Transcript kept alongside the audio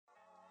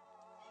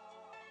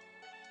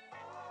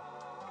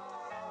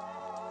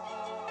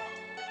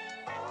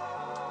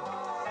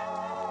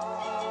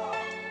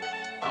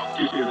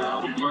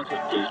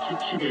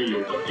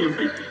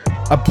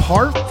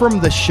Apart from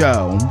the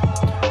show,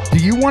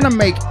 do you want to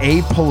make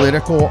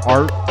apolitical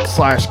art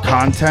 /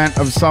 content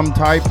of some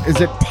type?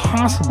 Is it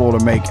possible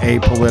to make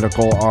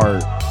apolitical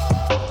art?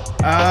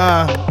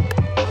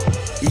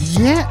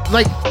 Yeah,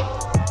 like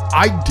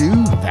I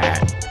do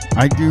that.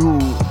 I do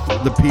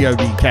the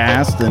POD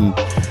cast, and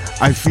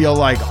I feel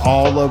like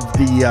all of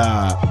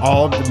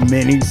the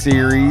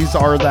mini-series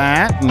are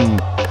that, and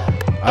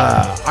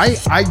I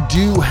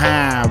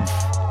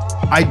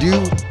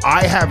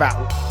have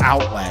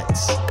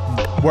outlets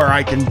where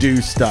I can do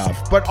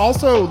stuff, but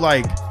also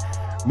like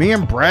me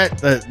and Brett,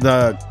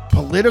 the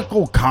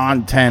political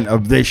content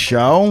of this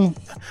show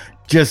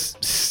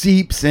just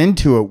seeps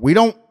into it. We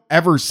don't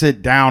ever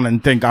sit down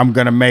and think I'm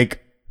gonna make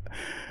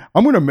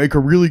a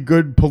really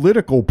good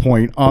political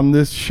point on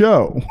this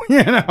show.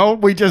 You know,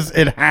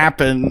 it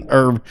happened,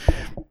 or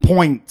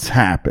points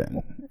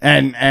happen.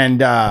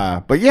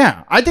 But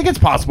yeah, I think it's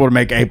possible to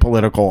make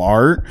apolitical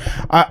art.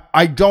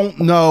 I don't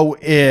know,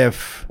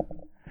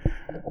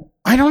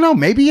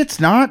 maybe it's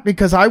not,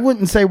 because I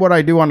wouldn't say what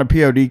I do on the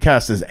POD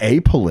cast is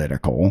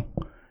apolitical.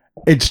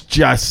 It's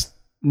just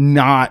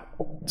not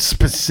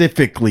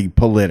specifically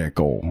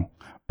political.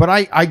 But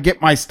I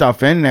get my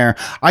stuff in there.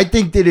 I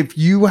think that if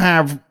you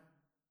have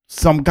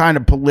some kind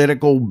of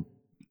political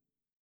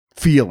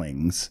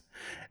feelings,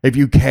 if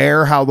you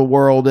care how the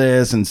world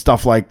is and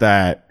stuff like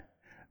that,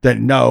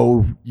 then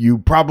no, you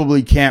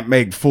probably can't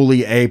make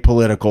fully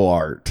apolitical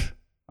art,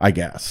 I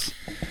guess.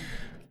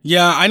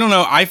 Yeah, I don't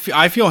know. I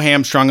feel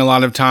hamstrung a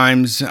lot of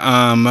times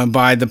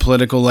by the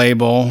political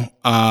label.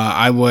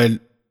 I would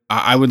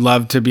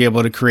love to be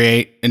able to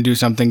create and do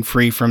something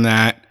free from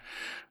that.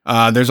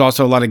 There's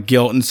also a lot of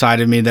guilt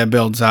inside of me that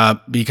builds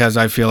up because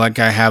I feel like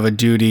I have a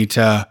duty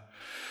to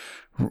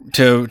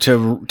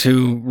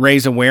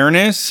raise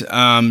awareness.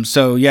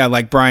 So yeah,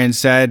 like Brian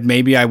said,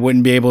 maybe I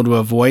wouldn't be able to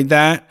avoid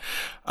that.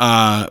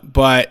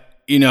 But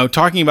you know,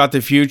 talking about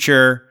the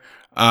future,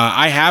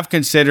 I have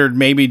considered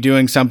maybe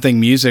doing something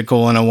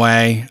musical in a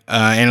way.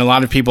 And a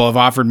lot of people have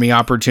offered me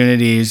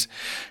opportunities,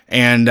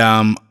 and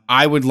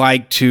I would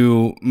like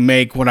to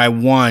make what I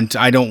want.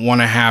 I don't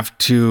want to have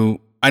to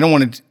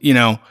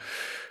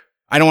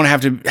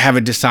have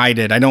it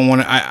decided.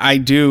 I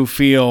do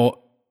feel,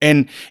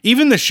 and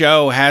even the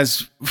show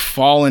has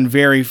fallen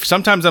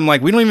sometimes I'm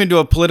like, we don't even do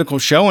a political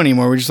show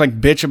anymore. We just like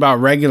bitch about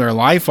regular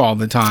life all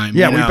the time.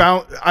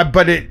 Yeah,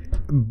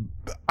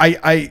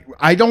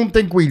 I don't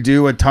think we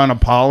do a ton of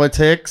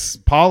politics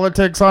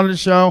on the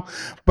show,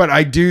 but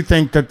I do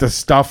think that the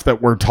stuff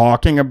that we're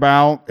talking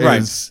about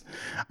is,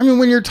 right. I mean,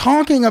 when you're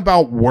talking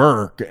about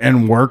work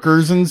and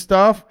workers and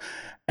stuff,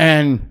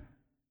 and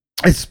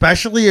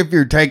especially if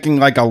you're taking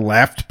like a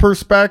left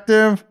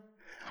perspective,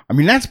 I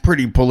mean, that's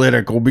pretty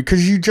political,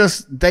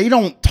 because they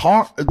don't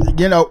talk,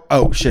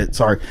 oh shit,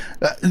 sorry.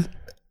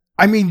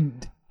 I mean,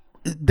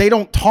 they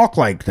don't talk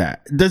like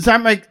that. Does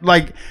that make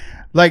like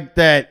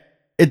that?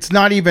 It's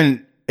not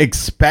even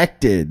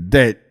expected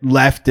that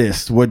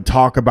leftists would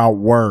talk about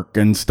work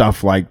and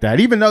stuff like that,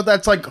 even though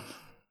that's like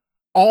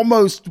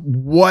almost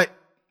what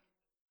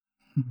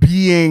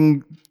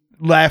being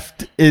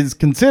left is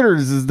considered,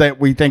 is that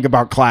we think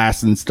about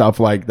class and stuff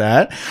like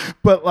that.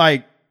 But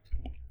like,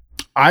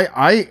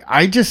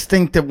 I just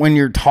think that when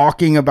you're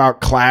talking about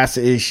class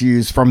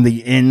issues from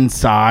the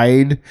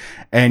inside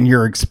and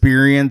your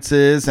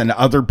experiences, and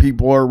other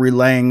people are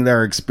relaying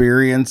their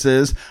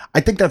experiences, I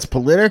think that's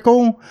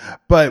political.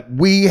 But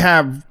we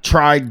have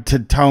tried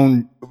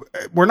to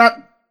we're not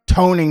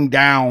toning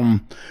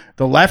down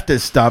the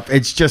leftist stuff.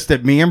 It's just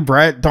that me and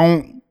Brett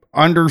don't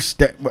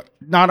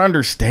not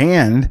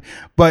understand,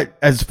 but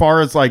as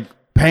far as like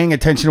paying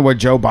attention to what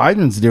Joe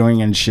Biden's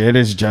doing and shit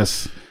is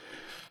just,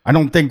 I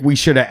don't think we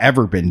should have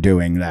ever been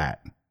doing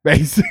that,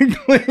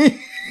 basically.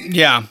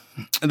 Yeah.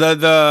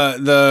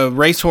 The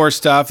racehorse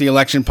stuff, the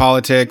election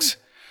politics,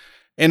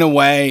 in a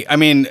way, I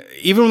mean,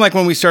 even like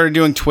when we started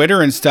doing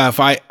Twitter and stuff,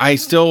 I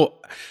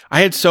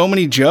had so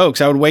many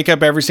jokes. I would wake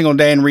up every single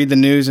day and read the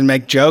news and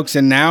make jokes,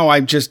 and now I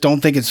just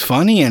don't think it's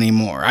funny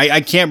anymore. I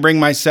can't bring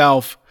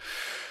myself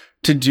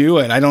to do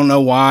it. I don't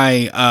know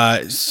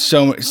why.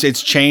 So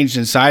it's changed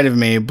inside of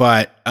me,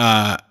 but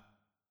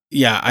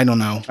yeah, I don't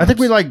know. I think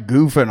we like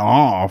goofing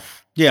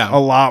off. Yeah. A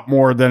lot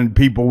more than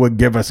people would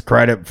give us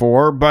credit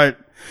for. But,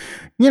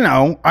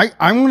 I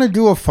want to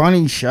do a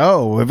funny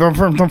show.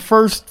 From the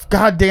first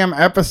goddamn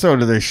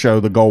episode of this show,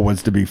 the goal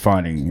was to be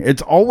funny.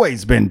 It's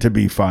always been to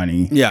be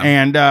funny. Yeah.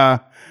 And, I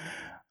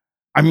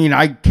mean,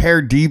 I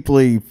care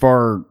deeply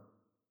for,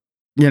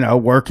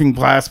 working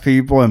class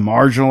people and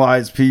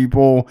marginalized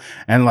people.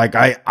 And like,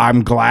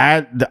 I'm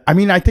glad.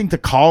 I think the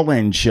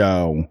call-in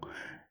show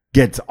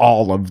gets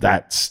all of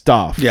that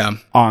stuff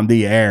on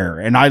the air.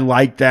 And I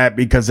like that,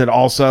 because it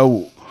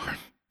also,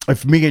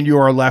 if me and you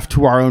are left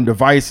to our own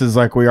devices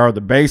like we are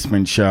the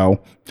Basement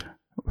Show,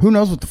 who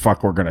knows what the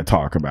fuck we're going to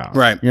talk about.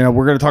 Right.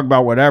 We're going to talk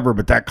about whatever,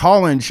 but that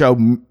call-in show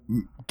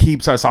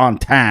keeps us on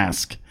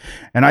task.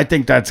 And I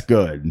think that's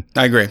good.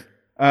 I agree.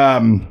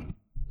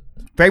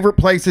 favorite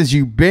places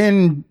you've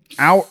been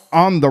out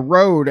on the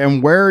road,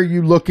 and where are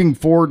you looking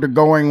forward to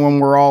going when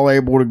we're all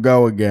able to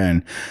go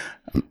again?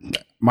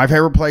 My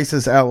favorite place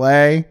is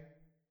LA.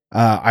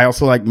 I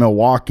also like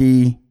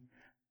Milwaukee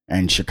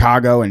and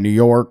Chicago and New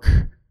York,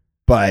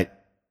 but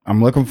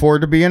I'm looking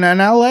forward to being in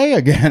LA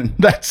again.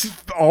 That's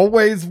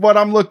always what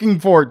I'm looking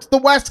for. It's the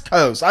West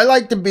Coast. I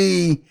like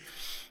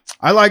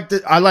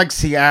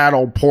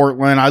Seattle,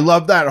 Portland. I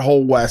love that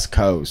whole West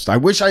Coast. I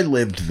wish I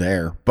lived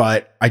there,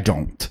 but I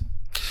don't.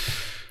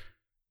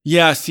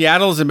 Yeah,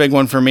 Seattle's a big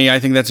one for me. I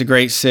think that's a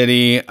great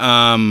city.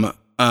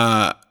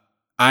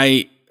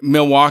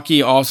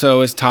 Milwaukee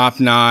also is top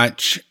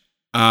notch.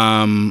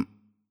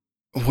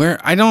 Where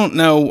I don't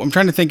know. I'm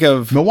trying to think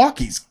of.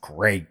 Milwaukee's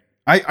great.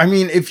 I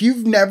mean, if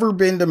you've never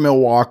been to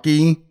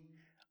Milwaukee,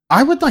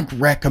 I would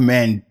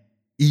recommend,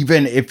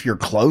 even if you're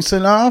close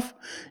enough,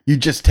 you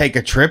just take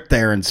a trip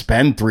there and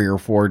spend 3 or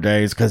 4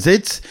 days, because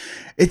it's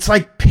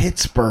like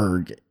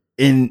Pittsburgh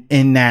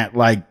in that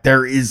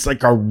there is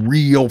a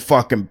real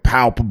fucking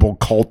palpable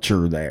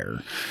culture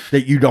there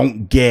that you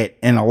don't get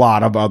in a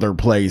lot of other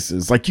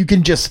places. You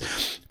can just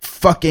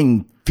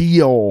fucking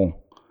feel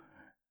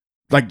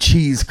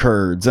cheese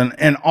curds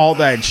and all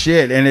that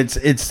shit. And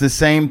it's the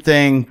same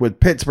thing with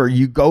Pittsburgh.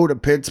 You go to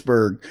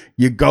Pittsburgh,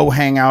 you go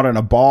hang out in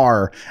a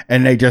bar,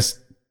 and they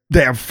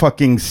have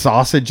fucking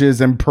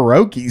sausages and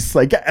pierogies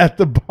at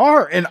the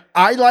bar. And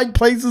I like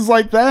places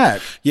like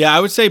that. Yeah, I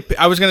was going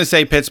to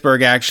say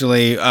Pittsburgh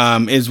actually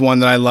is one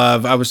that I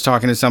love. I was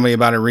talking to somebody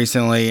about it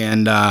recently,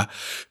 and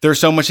there's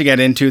so much to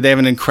get into. They have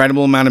an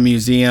incredible amount of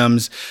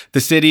museums.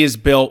 The city is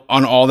built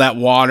on all that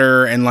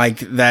water, and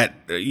that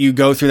you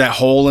go through that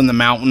hole in the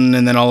mountain,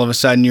 and then all of a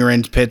sudden you're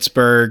in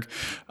Pittsburgh.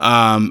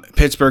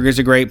 Pittsburgh is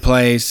a great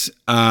place.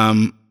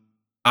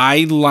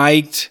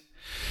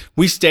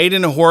 We stayed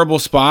in a horrible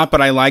spot,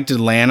 but I liked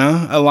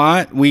Atlanta a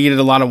lot. We did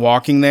a lot of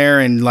walking there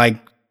and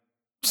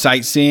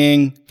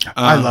sightseeing.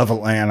 I love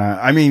Atlanta.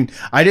 I mean,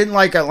 I didn't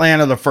like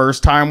Atlanta the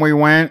first time we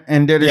went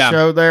and did a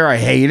show there. I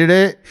hated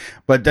it.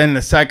 But then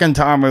the second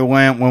time we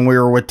went, when we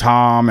were with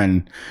Tom,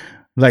 and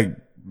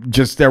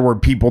there were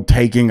people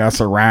taking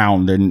us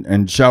around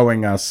and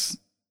showing us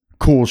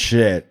cool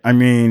shit. I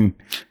mean,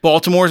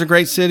 Baltimore's a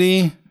great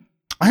city.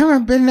 I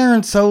haven't been there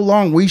in so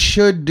long. We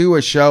should do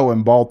a show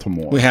in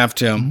Baltimore. We have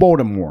to.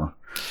 Baltimore.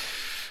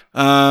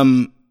 Yeah,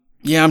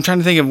 I'm trying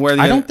to think of where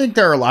I don't think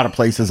there are a lot of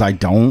places I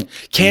don't.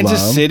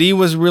 Kansas love. City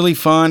was really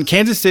fun.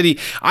 Kansas City.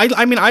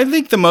 I mean, I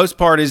think the most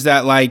part is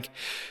that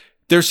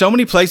there's so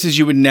many places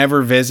you would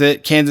never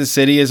visit. Kansas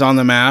City is on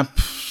the map.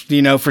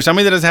 For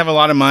somebody that doesn't have a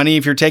lot of money,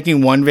 if you're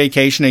taking one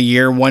vacation a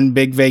year, one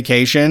big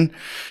vacation,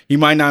 you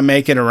might not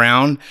make it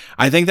around.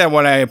 I think that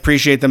what I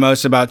appreciate the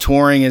most about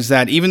touring is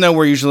that even though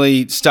we're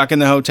usually stuck in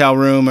the hotel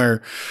room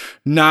or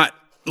not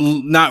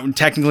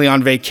technically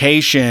on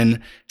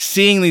vacation,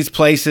 seeing these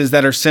places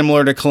that are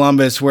similar to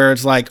Columbus, where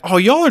it's oh,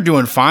 y'all are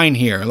doing fine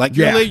here.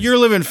 You're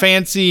living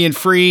fancy and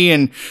free,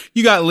 and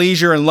you got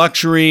leisure and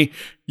luxury.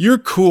 You're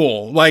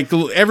cool.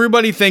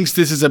 Everybody thinks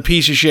this is a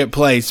piece of shit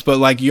place,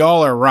 but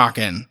y'all are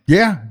rocking.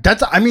 Yeah,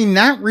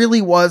 that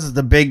really was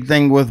the big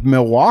thing with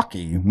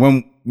Milwaukee.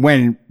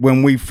 When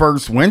we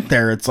first went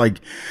there, it's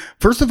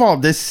first of all,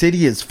 this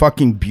city is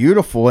fucking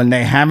beautiful, and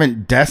they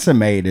haven't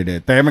decimated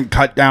it. They haven't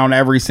cut down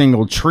every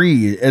single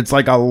tree. It's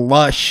a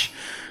lush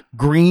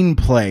green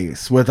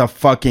place with a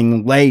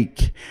fucking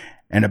lake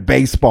and a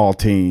baseball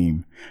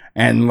team,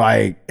 and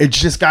it's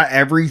just got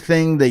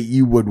everything that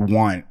you would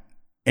want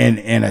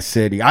in a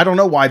city. I don't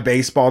know why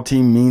baseball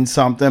team means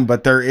something,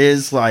 but there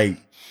is I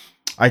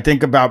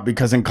think about,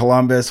 because in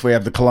Columbus we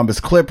have the Columbus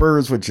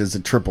Clippers, which is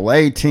a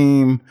AAA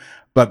team,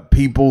 but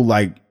people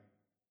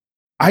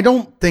I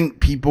don't think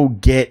people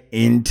get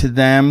into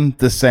them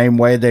the same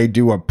way they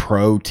do a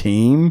pro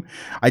team.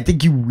 I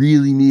think you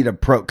really need a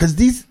pro, because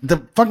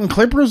the fucking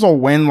Clippers will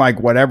win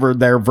whatever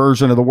their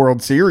version of the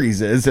World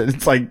Series is.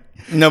 It's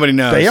nobody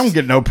knows. They don't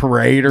get no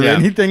parade or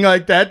anything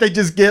like that. They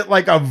just get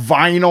a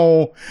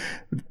vinyl,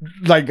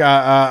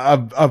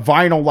 a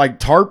vinyl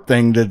tarp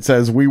thing that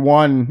says we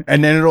won,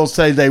 and then it'll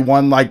say they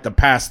won the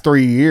past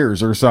 3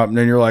 years or something,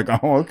 and you're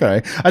oh,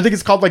 okay. I think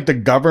it's called the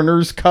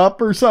Governor's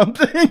Cup or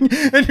something,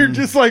 and you're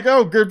just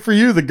oh, good for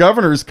you, the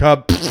Governor's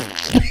Cup.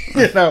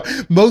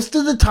 Most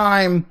of the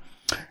time,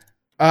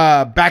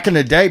 back in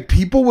the day,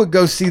 people would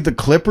go see the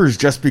Clippers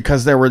just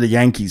because they were the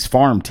Yankees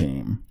farm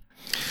team.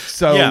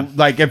 So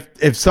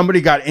if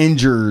somebody got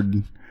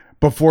injured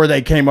before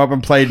they came up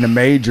and played in the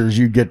majors,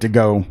 you get to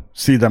go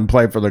see them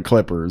play for the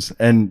Clippers.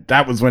 And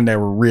that was when they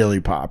were really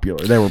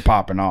popular. They were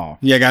popping off.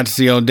 Yeah, I got to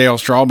see old Dale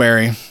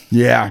Strawberry.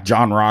 Yeah,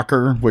 John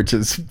Rocker,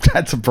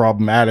 that's a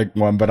problematic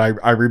one. But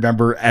I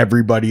remember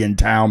everybody in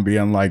town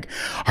being I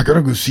got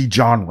to go see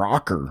John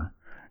Rocker.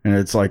 And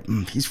it's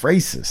he's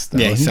racist. Though.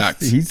 Yeah, he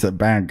sucks. He's a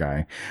bad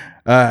guy.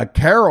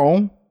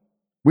 Carol,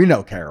 we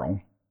know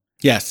Carol.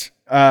 Yes.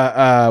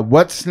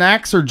 What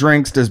snacks or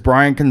drinks does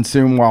Brian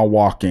consume while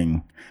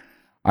walking?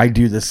 I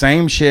do the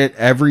same shit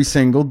every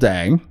single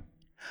day.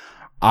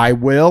 I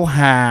will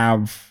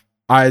have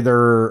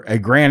either a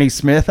Granny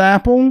Smith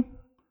apple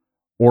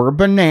or a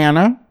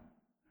banana.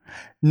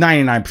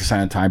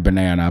 99% of the time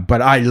banana,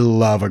 but I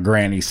love a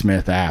Granny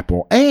Smith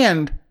apple.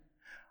 And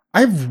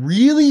I've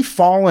really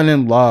fallen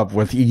in love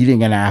with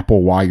eating an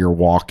apple while you're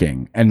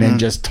walking and then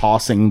just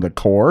tossing the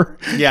core.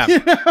 Yeah. You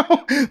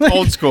know? Like,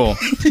 Old school.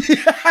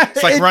 yeah,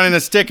 It's like running a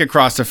stick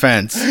across a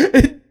fence.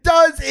 it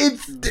does.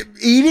 It's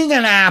eating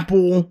an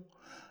apple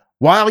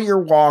while you're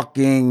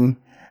walking,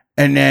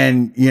 and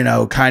then, you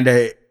know, kind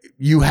of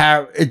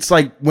it's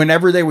like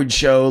whenever they would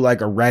show like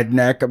a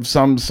redneck of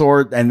some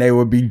sort and they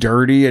would be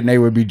dirty and they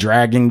would be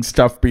dragging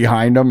stuff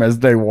behind them as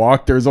they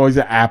walk, there's always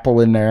an apple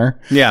in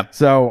there. Yeah.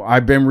 So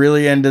I've been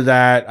really into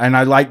that, and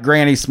I like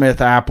Granny Smith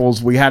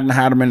apples. We hadn't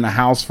had them in the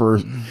house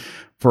for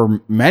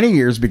many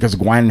years because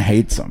Gwen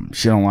hates them.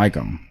 She don't like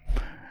them.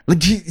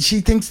 Like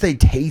she thinks they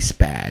taste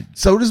bad.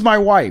 So does my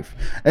wife.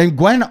 And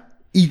Gwen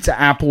eats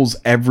apples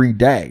every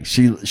day.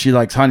 She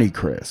likes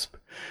Honeycrisp.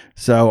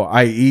 So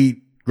I eat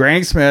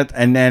Granny Smith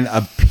and then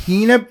a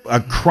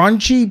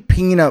crunchy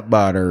peanut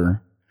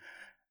butter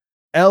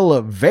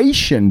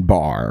Elevation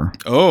bar.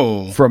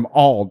 Oh, From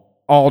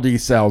Aldi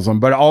sells them,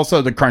 but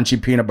also the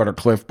crunchy peanut butter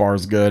Cliff Bar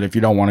is good if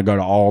you don't want to go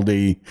to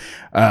Aldi.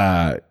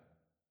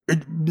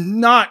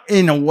 Not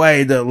in a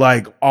way that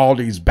like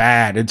Aldi's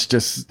bad. It's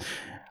just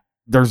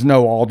there's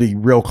no Aldi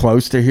real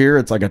close to here.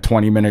 It's like a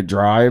 20-minute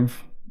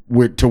drive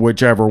to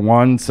whichever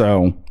one.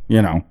 So,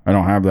 you know, I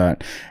don't have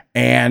that.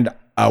 And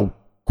a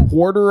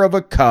quarter of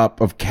a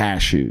cup of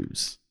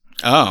cashews.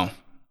 Oh.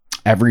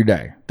 Every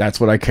day. That's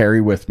what I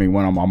carry with me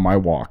when I'm on my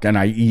walk. And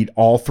I eat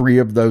all three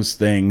of those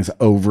things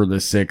over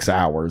the 6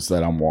 hours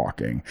that I'm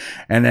walking.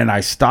 And then I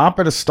stop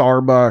at a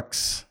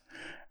Starbucks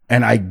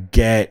and I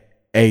get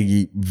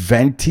a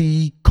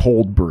venti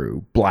cold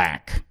brew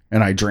black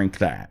and I drink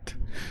that.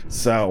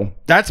 So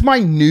that's my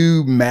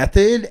new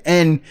method.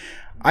 And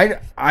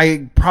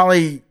I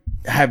probably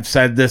have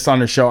said this on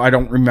the show. I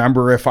don't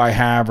remember if I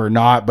have or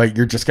not, but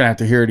you're just going to have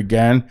to hear it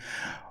again.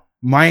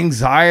 My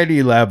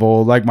anxiety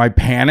level, like my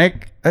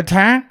panic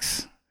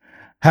attacks,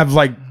 have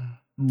like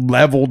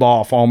leveled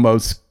off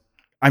almost.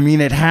 I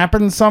mean, it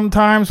happens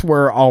sometimes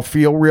where I'll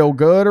feel real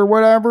good or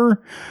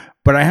whatever,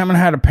 but I haven't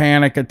had a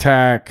panic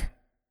attack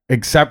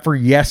except for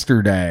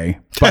yesterday.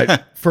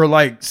 But for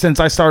like, since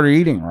I started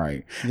eating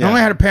right, I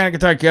only had a panic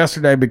attack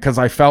yesterday because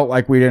I felt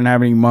like we didn't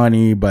have any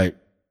money, but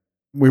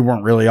we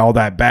weren't really all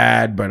that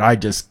bad, but I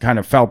just kind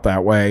of felt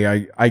that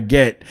way. I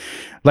get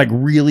like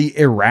really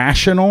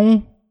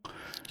irrational.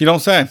 You don't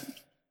say.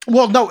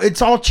 Well, no,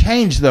 it's all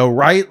changed though,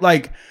 right?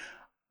 Like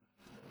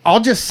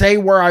I'll just say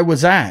where I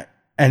was at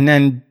and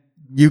then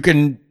you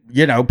can,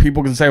 you know,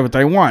 people can say what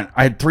they want.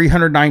 I had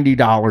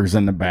 $390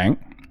 in the bank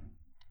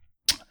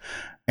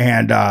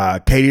and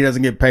Katie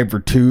doesn't get paid for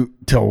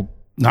till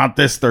not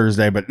this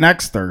Thursday, but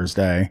next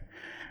Thursday.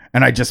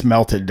 And I just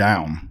melted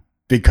down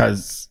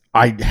because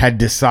I had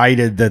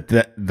decided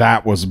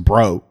that was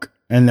broke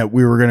and that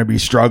we were going to be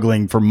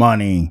struggling for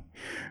money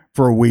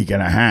for a week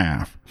and a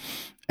half.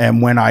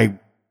 And when I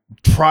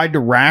tried to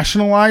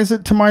rationalize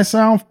it to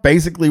myself,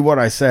 basically what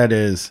I said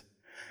is,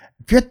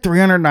 if you had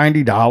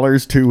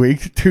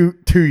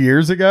 $390 two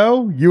years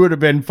ago, you would have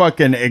been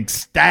fucking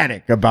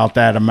ecstatic about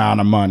that amount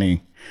of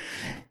money.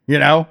 You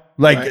know,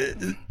 like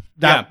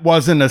that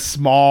wasn't a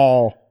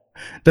small.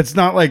 That's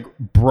not like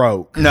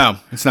broke. No,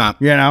 it's not.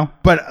 You know,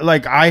 but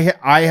like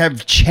I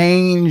have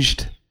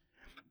changed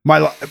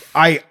my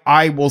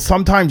I will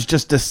sometimes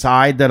just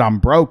decide that I'm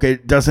broke.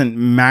 It doesn't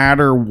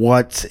matter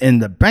what's in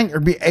the bank.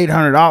 There'd be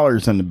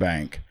 $800 in the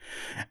bank,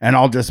 and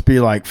I'll just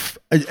be like,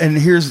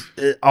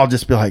 I'll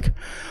just be like,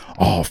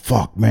 oh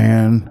fuck,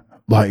 man,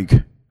 like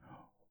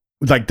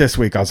this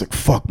week I was like,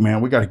 fuck,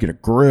 man, we got to get a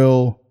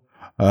grill.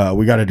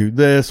 We got to do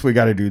this. We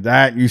got to do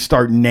that. You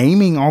start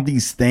naming all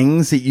these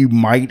things that you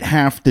might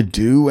have to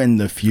do in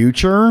the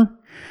future.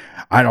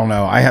 I don't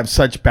know. I have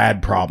such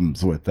bad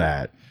problems with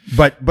that.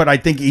 But I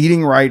think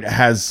eating right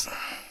has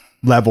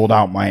leveled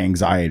out my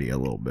anxiety a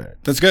little bit.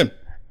 That's good.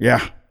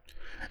 Yeah.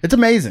 It's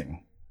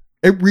amazing.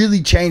 It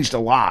really changed a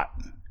lot.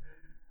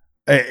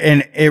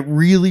 And it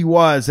really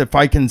was, if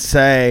I can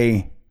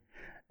say,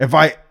 if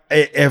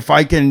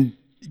I can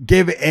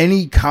give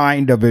any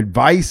kind of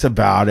advice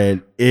about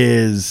it,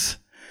 is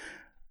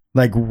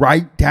like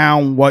write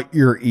down what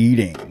you're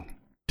eating.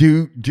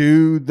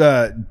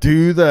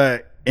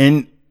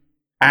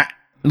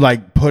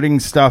 Like putting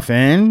stuff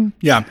in.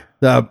 Yeah.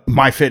 The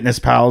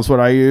MyFitnessPal is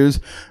what I use.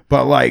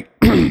 But like,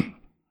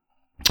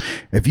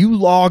 if you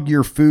log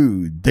your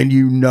food, then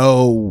you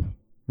know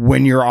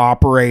when you're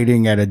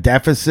operating at a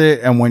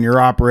deficit and when you're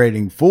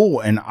operating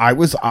full. And I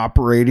was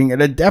operating at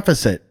a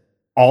deficit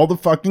all the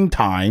fucking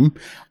time,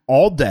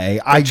 all day.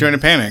 You're in a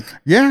panic.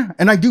 Yeah.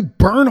 And I do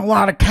burn a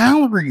lot of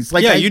calories.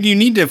 Like, you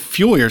need to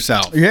fuel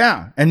yourself.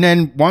 Yeah. And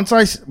then once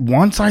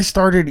I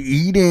started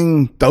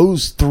eating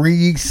those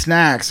 3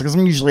 snacks, because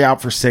I'm usually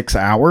out for 6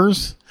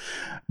 hours.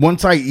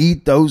 Once I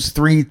eat those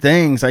 3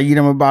 things, I eat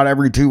them about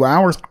every 2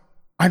 hours.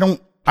 I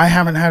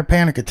haven't had a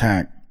panic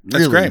attack.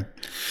 That's great.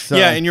 So,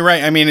 yeah, and you're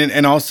right. I mean,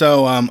 and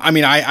also,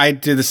 I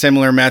did the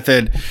similar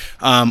method.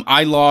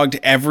 I logged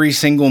every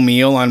single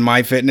meal on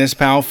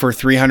MyFitnessPal for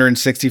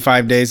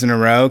 365 days in a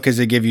row because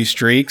they give you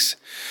streaks.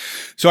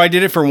 So I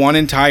did it for one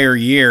entire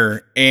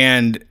year,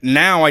 and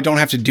now I don't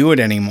have to do it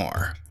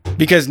anymore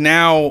because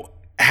now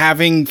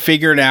having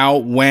figured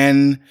out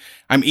when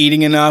I'm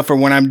eating enough or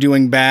when I'm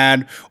doing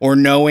bad, or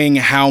knowing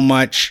how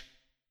much,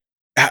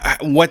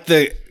 what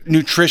the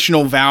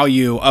nutritional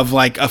value of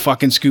like a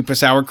fucking scoop of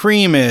sour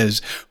cream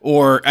is,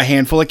 or a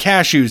handful of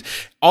cashews,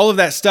 all of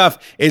that stuff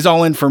is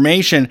all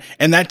information,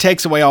 and that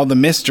takes away all the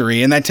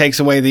mystery, and that takes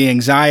away the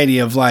anxiety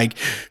of like,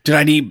 did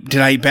I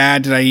eat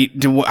bad? I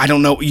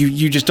don't know.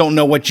 You just don't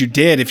know what you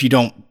did if you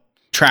don't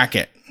track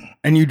it.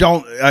 And you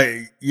don't,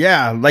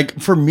 like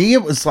for me,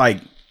 it was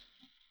like,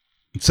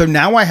 so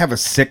now I have a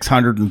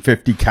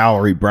 650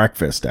 calorie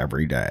breakfast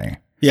every day.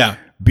 Yeah.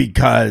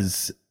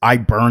 Because I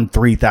burn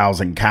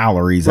 3,000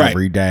 calories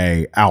every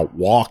day out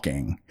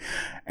walking.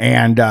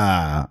 And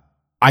I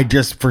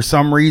just, for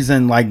some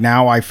reason, like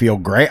now I feel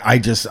great.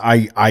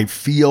 I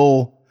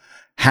feel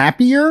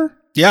happier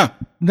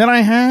than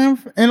I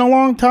have in a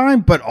long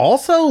time. But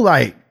also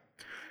like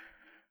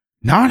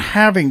not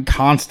having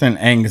constant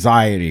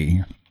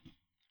anxiety.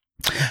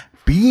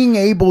 Being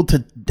able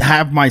to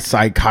have my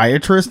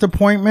psychiatrist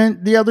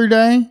appointment the other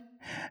day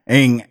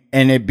and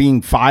it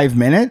being 5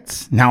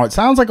 minutes. Now it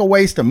sounds like a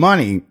waste of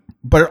money,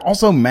 but it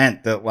also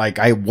meant that like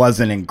I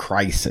wasn't in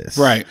crisis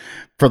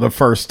for the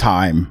first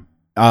time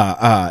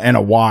in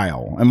a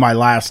while. And my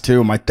last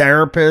two, my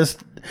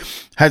therapist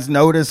has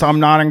noticed I'm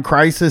not in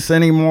crisis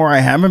anymore. I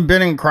haven't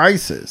been in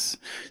crisis.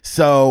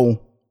 So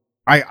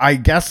I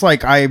guess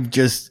like I've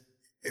just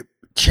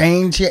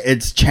changed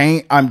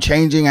it. I'm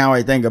changing how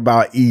I think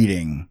about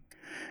eating.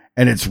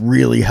 And it's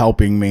really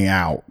helping me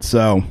out.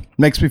 So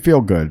makes me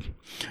feel good.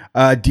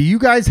 Do you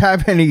guys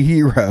have any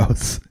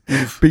heroes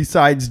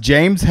besides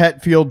James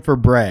Hetfield for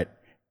Brett?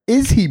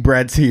 Is he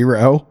Brett's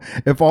hero?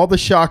 If all the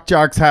shock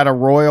jocks had a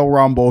Royal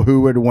Rumble,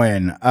 who would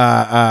win?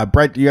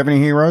 Brett, do you have any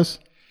heroes?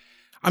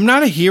 I'm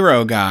not a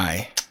hero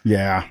guy.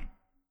 Yeah.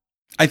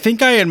 I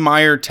think I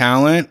admire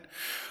talent.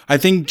 I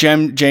think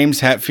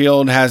James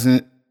Hetfield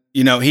hasn't,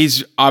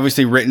 he's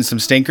obviously written some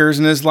stinkers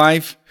in his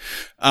life.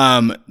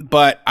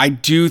 But I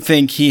do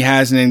think he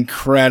has an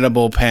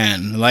incredible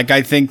pen. Like,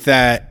 I think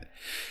that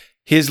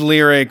his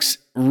lyrics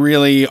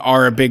really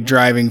are a big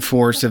driving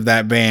force of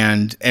that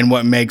band and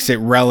what makes it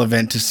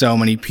relevant to so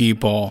many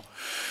people.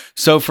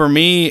 So for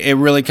me, it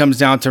really comes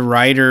down to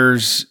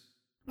writers,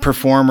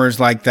 performers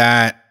like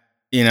that.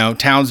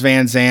 Townes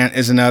Van Zandt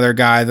is another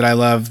guy that I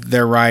love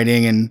their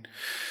writing. And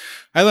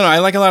I don't know, I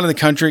like a lot of the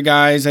country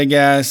guys, I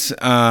guess.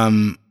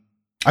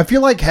 I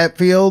feel like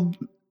Hetfield,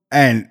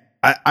 and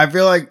I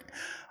feel like,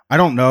 I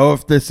don't know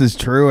if this is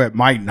true. It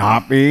might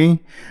not be.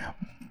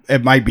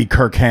 It might be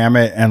Kirk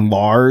Hammett and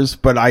Lars,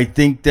 but I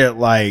think that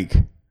like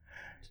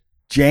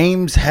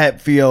James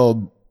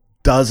Hetfield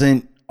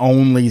doesn't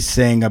only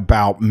sing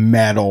about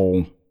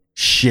metal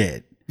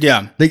shit.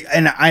 Yeah.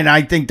 And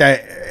I think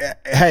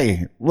that,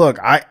 hey, look,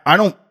 I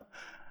don't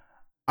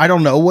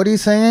know what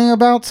he's singing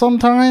about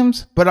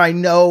sometimes, but I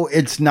know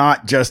it's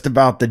not just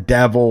about the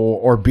devil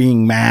or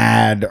being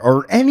mad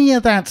or any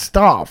of that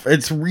stuff.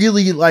 It's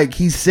really like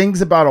he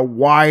sings about a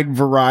wide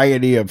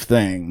variety of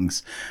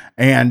things.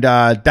 And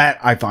that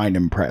I find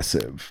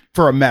impressive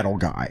for a metal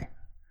guy.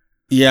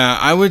 Yeah,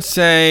 I would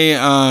say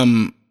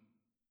I'm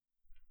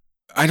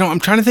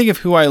trying to think of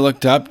who I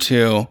looked up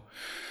to.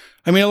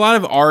 I mean, a lot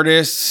of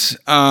artists,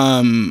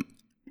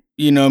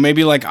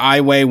 maybe like Ai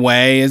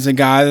Weiwei is a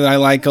guy that I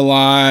like a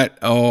lot,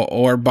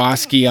 or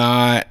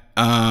Basquiat.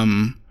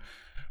 I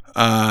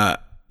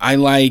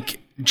like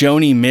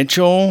Joni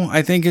Mitchell,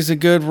 I think is a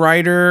good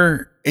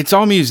writer. It's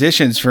all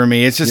musicians for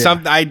me. It's just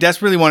something I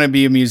desperately want to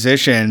be a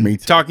musician. Me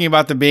too. Talking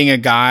about the being a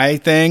guy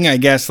thing, I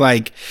guess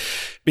like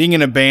being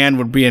in a band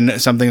would be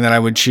something that I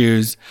would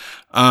choose.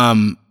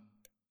 I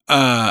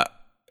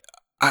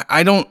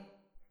don't,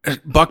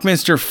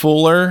 Buckminster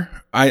Fuller.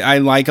 I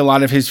like a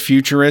lot of his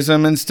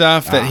futurism and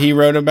stuff that he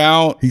wrote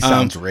about. He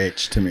sounds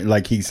rich to me.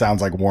 Like he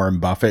sounds like Warren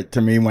Buffett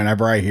to me.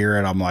 Whenever I hear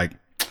it, I'm like,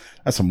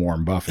 that's some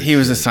Warren Buffett. He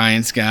was a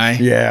science guy.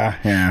 Yeah.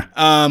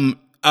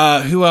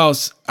 Who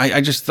else? I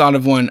just thought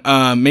of one.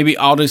 Maybe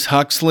Aldous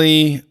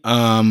Huxley.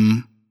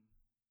 Toni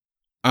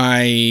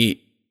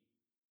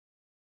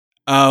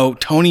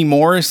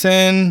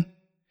Morrison.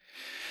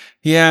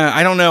 Yeah,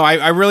 I don't know.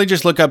 I really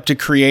just look up to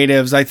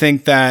creatives. I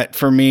think that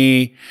for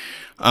me,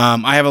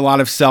 I have a lot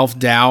of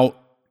self-doubt,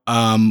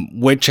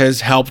 which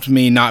has helped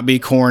me not be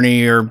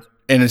corny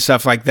and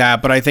stuff like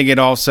that. But I think it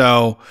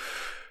also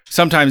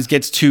sometimes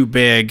gets too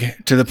big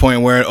to the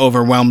point where it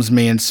overwhelms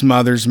me and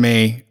smothers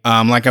me.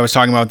 Like I was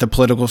talking about the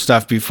political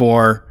stuff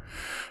before,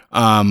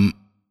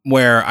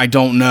 where I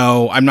don't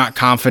know, I'm not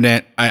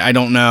confident. I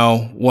don't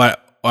know what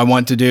I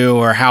want to do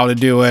or how to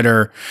do it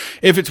or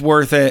if it's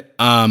worth it.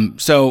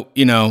 So,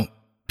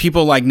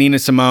 people like Nina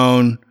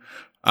Simone,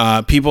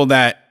 people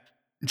that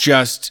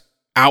just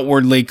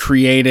outwardly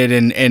created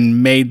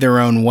and made their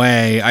own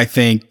way, I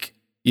think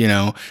You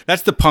know,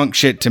 that's the punk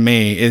shit to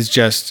me, is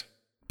just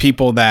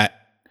people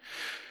that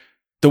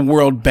the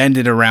world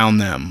bended around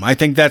them. I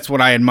think that's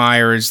what I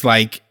admire, is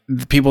like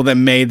the people that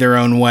made their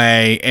own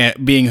way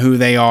and being who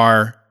they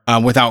are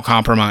without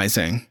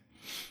compromising.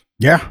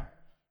 Yeah.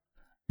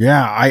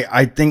 Yeah.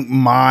 I think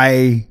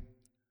my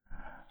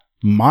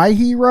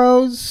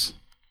heroes,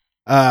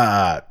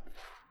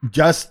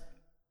 just,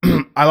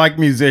 I like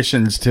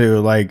musicians too,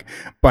 like,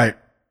 but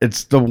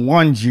it's the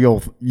ones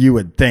you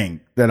would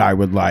think that I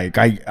would like.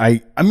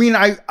 I mean,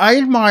 I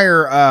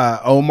admire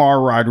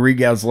Omar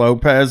Rodriguez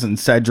Lopez and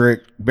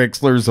Cedric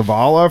Bixler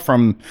Zavala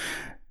from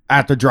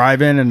At the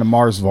Drive-In and the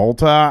Mars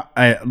Volta.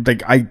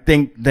 I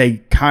think they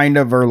kind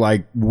of are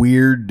like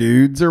weird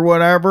dudes or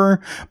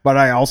whatever, but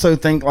I also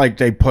think like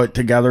they put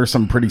together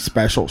some pretty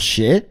special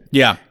shit.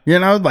 Yeah. You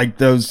know, like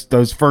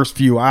those first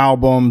few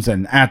albums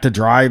and At the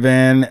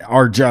Drive-In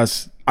are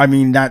just, I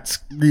mean, that's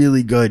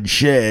really good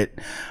shit.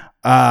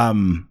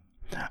 I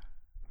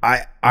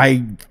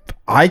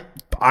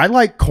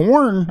like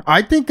Korn.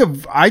 I think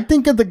of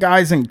the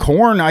guys in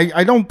Korn.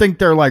 I don't think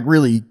they're like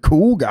really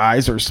cool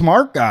guys or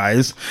smart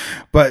guys,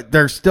 but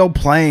they're still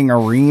playing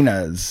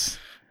arenas.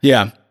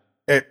 Yeah.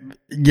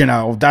 You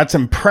know, that's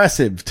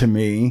impressive to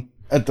me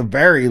at the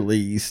very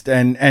least.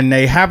 And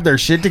they have their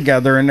shit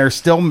together and they're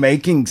still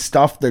making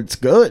stuff that's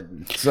good.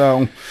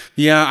 So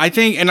yeah, I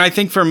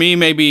think for me,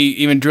 maybe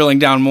even drilling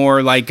down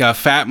more, like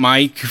Fat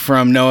Mike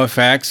from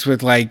NoFX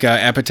with like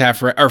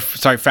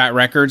Fat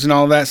Records and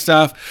all that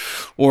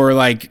stuff, or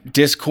like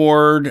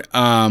Discord,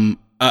 a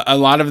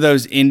lot of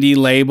those indie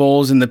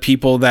labels and the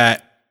people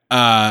that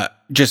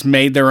just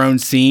made their own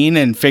scene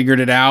and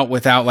figured it out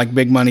without like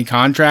big money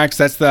contracts.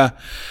 That's the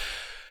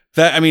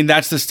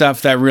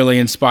stuff that really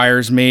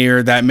inspires me,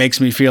 or that makes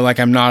me feel like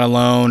I'm not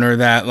alone, or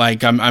that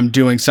like I'm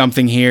doing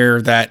something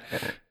here that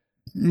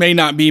may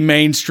not be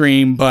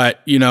mainstream,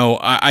 but you know,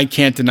 I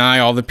can't deny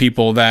all the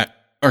people that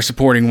are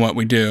supporting what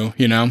we do,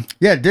 you know?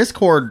 Yeah.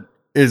 Discord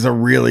is a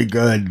really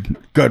good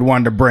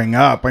one to bring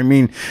up. I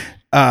mean,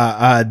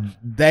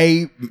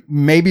 they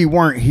maybe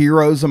weren't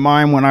heroes of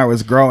mine when I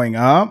was growing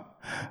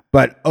up,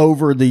 but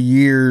over the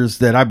years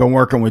that I've been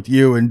working with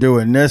you and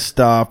doing this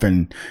stuff,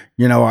 and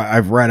you know,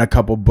 I've read a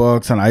couple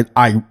books, and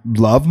I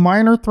love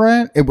Minor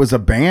Threat. It was a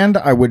band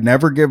I would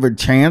never give a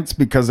chance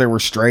because they were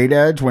straight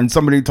edge. When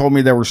somebody told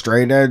me they were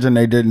straight edge and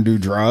they didn't do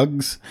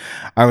drugs,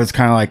 I was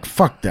kind of like,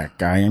 fuck that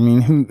guy. I mean,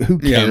 who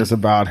cares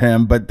about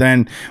him? But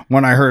then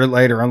when I heard it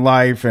later in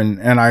life, and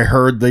I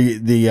heard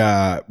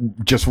the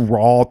just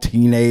raw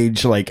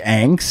teenage like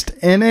angst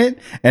in it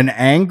and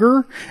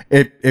anger,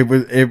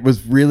 it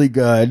was really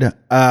good.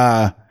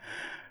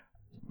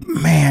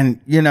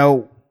 Man, you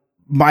know,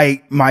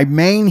 my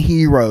main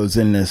heroes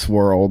in this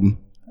world,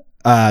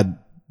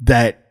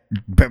 that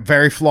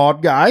very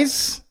flawed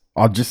guys,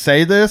 I'll just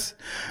say this,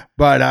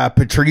 but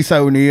Patrice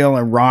O'Neal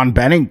and Ron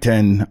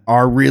Bennington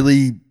are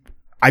really,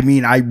 I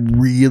mean, I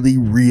really,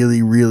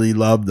 really, really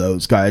love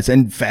those guys.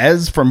 And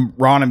Fez from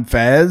Ron and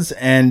Fez,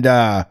 and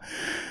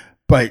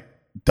but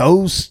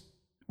those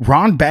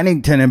Ron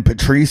Bennington and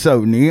Patrice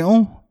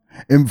O'Neal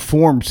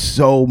inform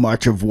so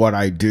much of what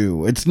I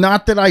do. It's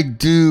not that I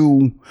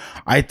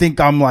think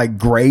I'm like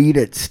great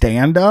at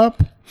stand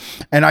up,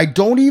 and I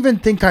don't even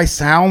think I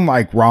sound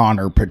like Ron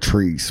or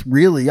Patrice.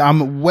 Really,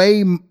 I'm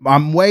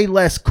way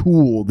less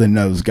cool than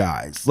those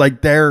guys.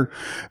 Like, they're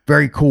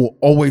very cool,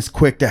 always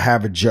quick to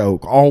have a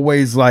joke,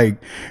 always like,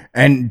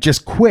 and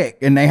just quick,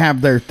 and they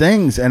have their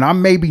things, and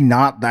I'm maybe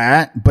not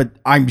that, but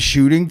I'm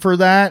shooting for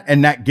that,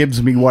 and that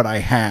gives me what I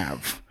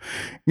have.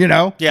 You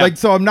know? Yeah. Like,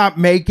 so I'm not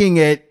making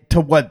it to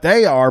what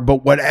they are,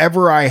 but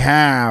whatever I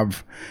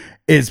have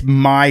is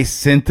my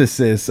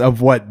synthesis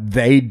of what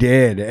they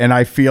did, and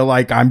I feel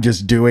like I'm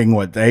just doing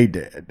what they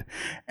did,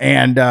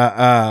 and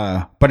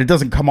but it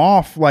doesn't come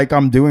off like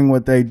I'm doing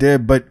what they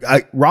did. But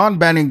Ron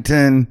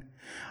Bennington,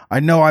 I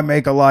know I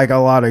make a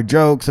lot of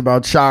jokes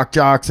about shock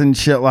jocks and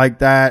shit like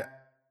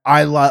that.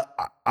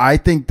 I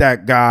think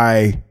that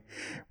guy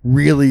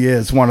really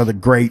is one of the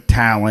great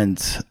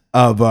talents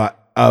of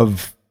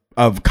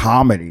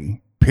comedy.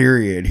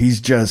 Period.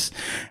 He's just,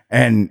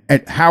 and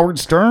Howard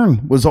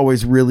Stern was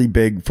always really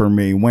big for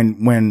me.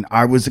 When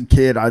I was a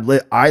kid,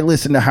 I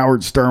listened to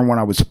Howard Stern when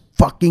I was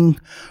fucking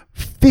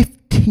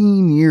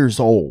 15 years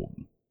old,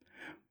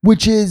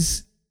 which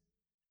is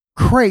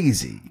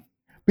crazy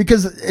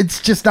because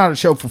it's just not a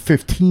show for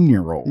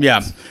 15-year-olds.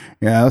 Yeah.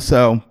 Yeah.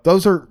 So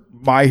those are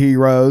my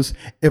heroes.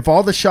 If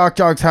all the shock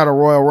jocks had a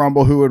Royal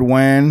Rumble, who would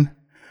win?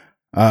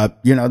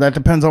 You know, that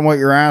depends on what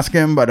you're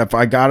asking, but if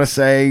I gotta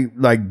say,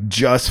 like,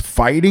 just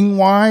fighting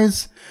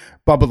wise,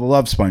 Bubba the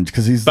Love Sponge,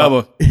 because he's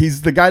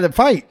the guy that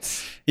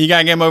fights. You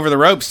gotta get him over the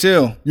ropes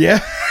too. Yeah,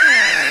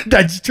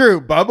 that's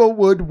true. Bubba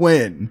would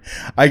win.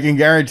 I can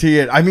guarantee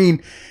it. I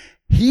mean,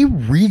 he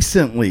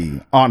recently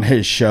on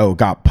his show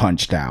got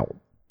punched out.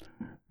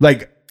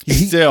 Like,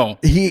 he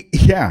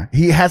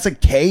has a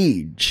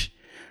cage.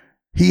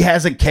 He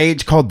has a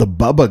cage called the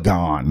Bubba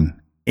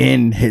Gone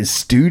in his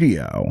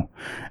studio,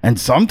 and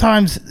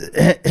sometimes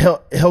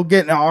he'll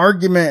get in an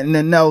argument and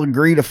then they'll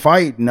agree to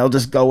fight and they'll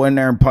just go in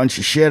there and punch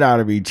the shit out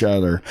of each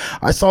other.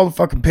 I saw the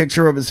fucking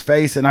picture of his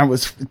face and I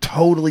was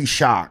totally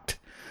shocked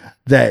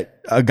that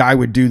a guy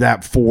would do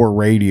that for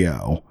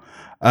radio.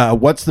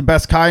 What's the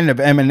best kind of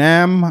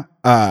M&M?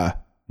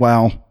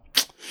 Well,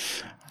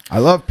 I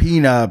love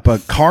peanut,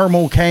 but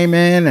caramel came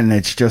in and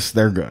it's just,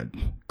 they're good.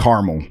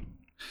 Caramel.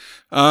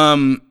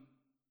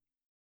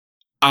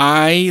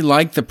 I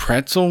like the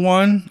pretzel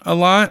one a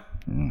lot.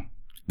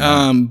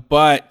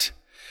 But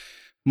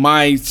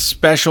my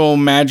special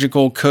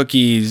magical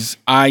cookies,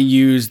 I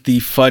use the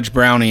fudge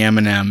brownie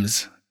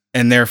M&Ms,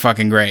 and they're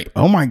fucking great.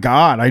 Oh my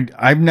God.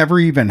 I've never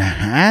even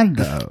had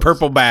those.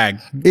 Purple bag.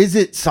 Is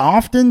it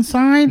soft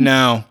inside?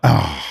 No.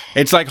 Oh.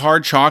 It's like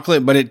hard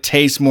chocolate, but it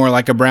tastes more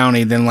like a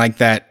brownie than like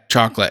that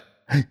chocolate.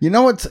 You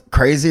know what's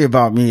crazy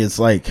about me? It's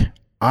like,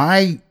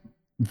 I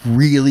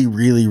really,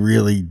 really,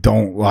 really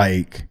don't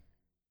like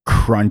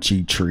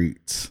crunchy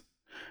treats.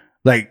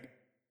 Like,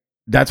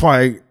 that's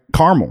why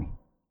caramel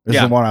is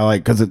the one I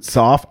like, because it's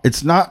soft.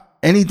 It's not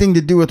anything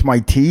to do with my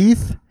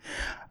teeth.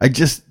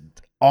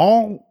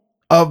 All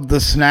of the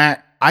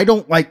snack, I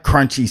don't like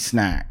crunchy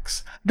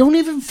snacks. Don't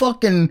even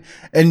fucking,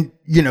 and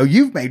you know,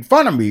 you've made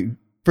fun of me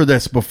for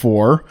this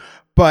before,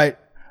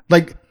 but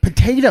like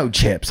potato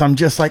chips, I'm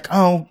just like,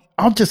 oh,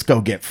 I'll just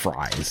go get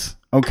fries.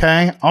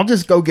 Okay, I'll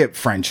just go get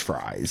French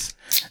fries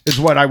is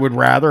what I would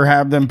rather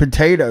have than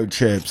potato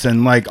chips.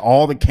 And like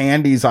all the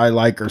candies I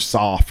like are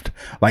soft,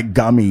 like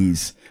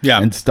gummies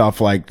and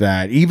stuff like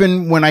that.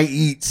 Even when I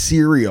eat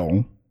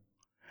cereal,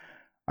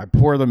 I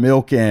pour the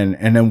milk in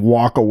and then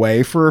walk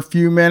away for a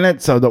few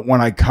minutes so that when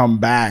I come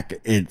back,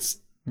 it's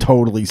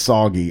totally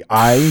soggy.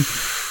 I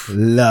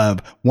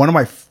love one of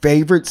my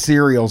favorite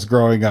cereals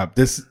growing up.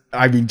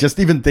 Just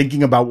even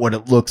thinking about what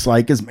it looks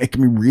like is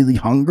making me really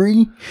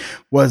hungry.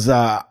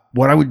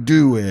 What I would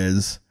do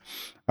is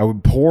I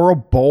would pour a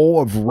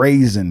bowl of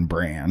Raisin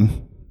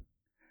Bran.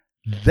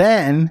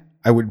 Then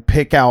I would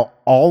pick out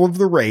all of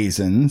the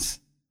raisins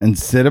and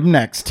sit them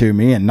next to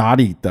me and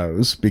not eat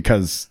those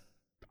because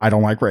I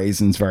don't like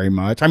raisins very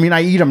much. I mean,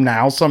 I eat them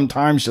now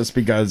sometimes just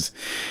because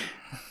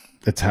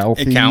it's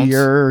healthier. It counts.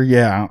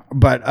 Yeah.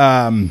 But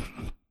I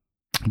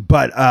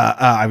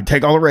would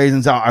take all the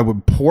raisins out. I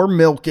would pour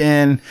milk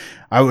in.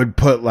 I would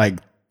put like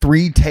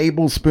 3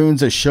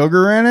 tablespoons of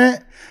sugar in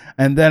it.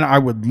 And then I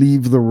would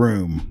leave the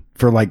room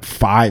for like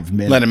 5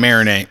 minutes. Let it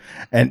marinate.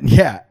 And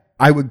yeah,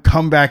 I would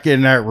come back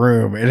in that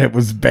room and it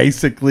was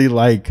basically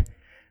like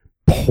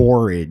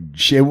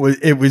porridge. It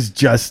was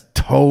just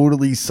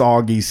totally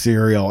soggy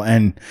cereal.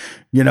 And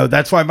you know,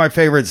 that's why my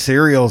favorite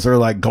cereals are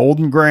like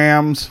Golden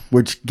Grams,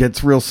 which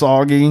gets real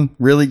soggy,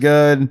 really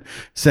good.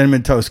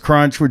 Cinnamon Toast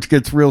Crunch, which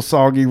gets real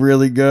soggy,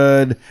 really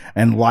good.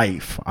 And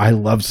Life. I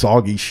love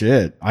soggy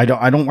shit. I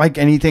don't like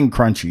anything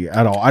crunchy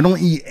at all. I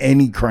don't eat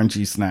any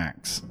crunchy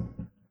snacks.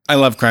 I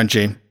love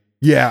crunchy.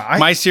 Yeah.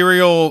 My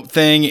cereal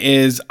thing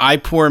is I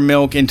pour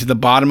milk into the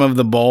bottom of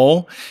the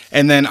bowl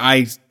and then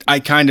I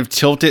kind of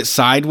tilt it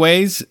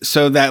sideways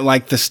so that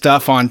like the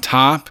stuff on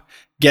top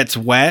gets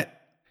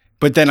wet,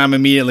 but then I'm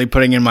immediately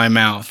putting it in my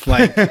mouth.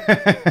 Like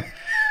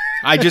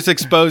I just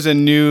expose a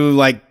new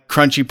like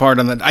crunchy part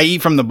on I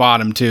eat from the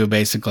bottom too,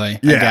 basically,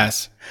 I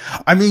guess.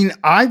 I mean,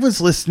 I was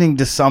listening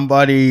to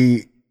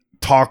somebody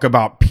talk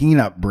about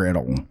peanut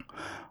brittle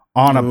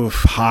on a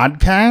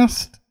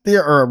podcast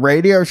or a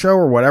radio show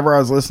or whatever I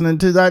was listening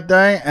to that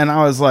day. And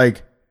I was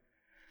like,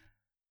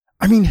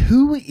 I mean,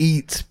 who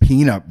eats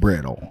peanut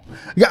brittle?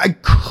 Yeah, I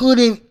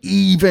couldn't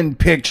even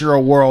picture a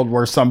world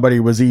where somebody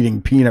was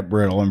eating peanut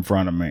brittle in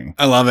front of me.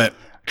 I love it.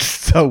 It's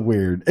so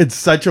weird. It's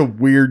such a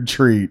weird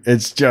treat.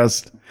 It's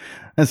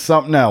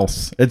something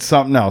else. It's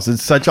something else.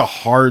 It's such a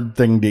hard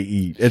thing to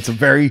eat. It's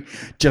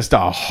just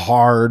a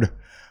hard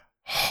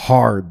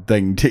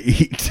thing to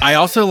eat. I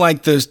also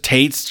like those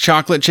Tate's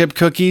chocolate chip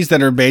cookies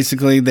that are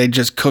basically, they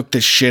just cook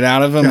the shit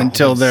out of them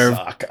until they're,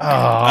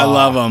 I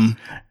love them.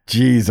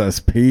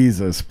 Jesus,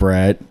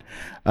 Brett.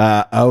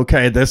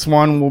 Okay, this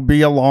one will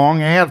be a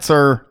long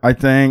answer, I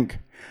think.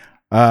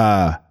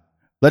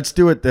 Let's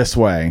do it this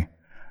way.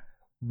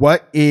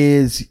 What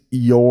is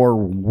your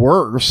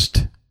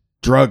worst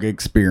drug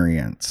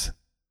experience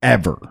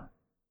ever?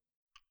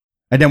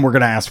 And then we're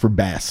going to ask for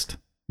best.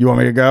 You want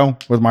me to go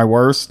with my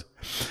worst?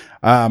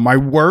 My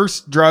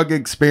worst drug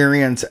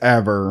experience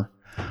ever.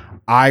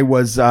 I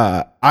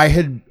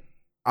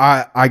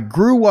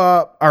grew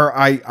up, or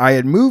I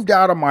had moved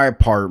out of my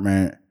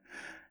apartment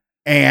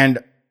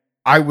and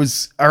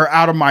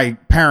out of my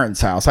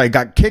parents' house. I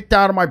got kicked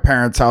out of my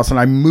parents' house and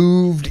I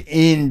moved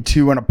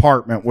into an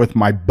apartment with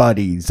my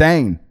buddy,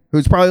 Zane,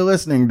 who's probably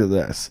listening to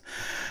this.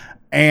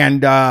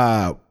 And,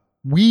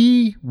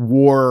 we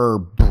were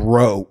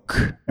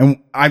broke.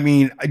 And I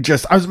mean, I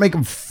was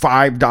making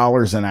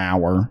 $5 an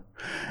hour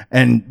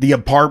and the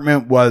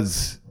apartment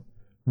was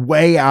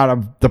way out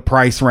of the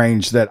price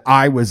range that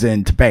I was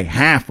in to pay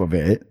half of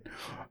it.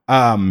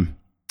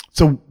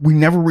 So we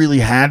never really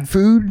had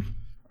food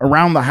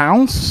around the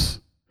house.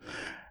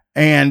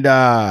 And,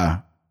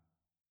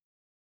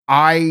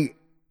 I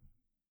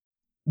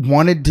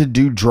wanted to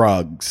do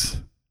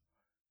drugs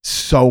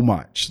so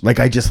much. Like,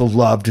 I just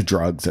loved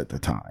drugs at the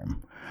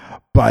time.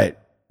 But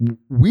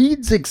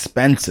weed's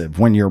expensive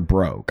when you're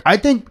broke. I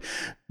think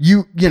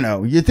you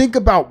think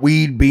about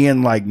weed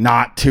being like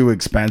not too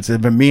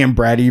expensive, and me and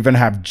Brad even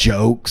have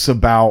jokes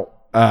about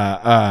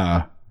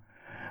how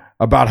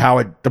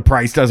the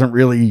price doesn't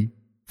really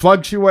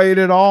fluctuate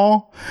at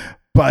all.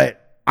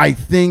 But I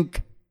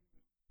think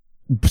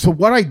so.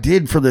 What I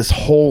did for this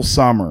whole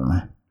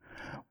summer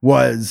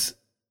was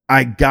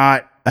I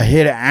got a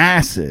hit of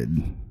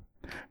acid,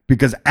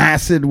 because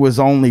acid was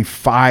only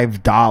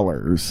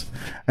 $5.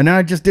 And then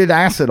I just did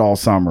acid all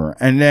summer.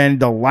 And then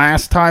the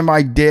last time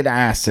I did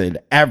acid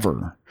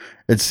ever,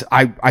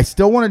 I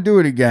still want to do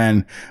it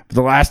again. But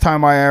the last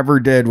time I ever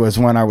did was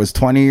when I was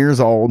 20 years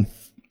old.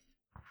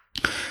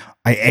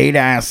 I ate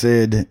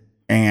acid,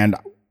 and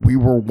we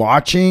were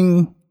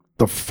watching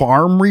the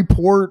Farm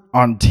Report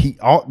on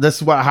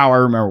this is how I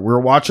remember. We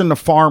were watching the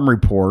Farm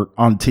Report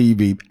on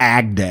TV.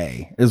 Ag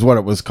Day is what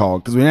it was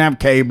called, because we didn't have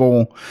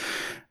cable.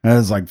 And it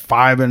was like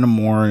 5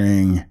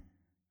 a.m.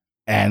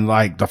 and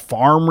like the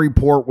Farm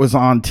Report was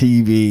on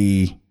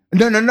TV.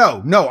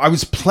 No. I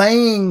was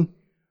playing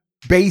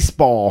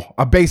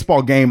a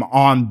baseball game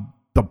on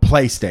the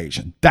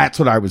PlayStation. That's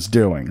what I was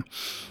doing.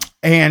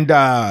 And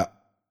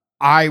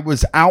I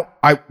was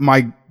out.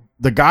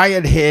 The guy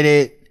had hit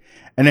it,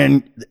 and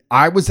then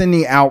I was in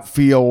the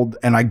outfield,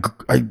 and I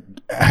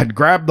had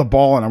grabbed the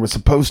ball, and I was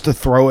supposed to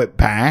throw it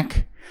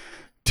back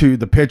to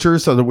the pitcher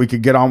so that we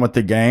could get on with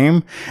the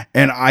game.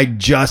 And I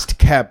just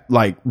kept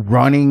like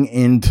running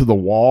into the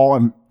wall,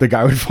 and the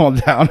guy would fall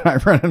down. I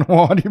ran in the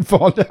wall and he'd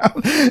fall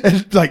down.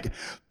 And like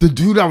the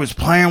dude I was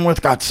playing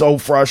with got so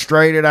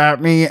frustrated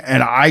at me,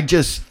 and I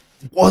just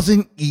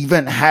wasn't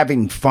even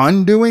having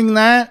fun doing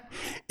that.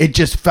 It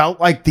just felt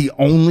like the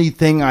only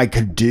thing I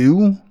could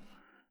do.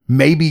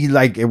 Maybe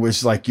like it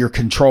was like you're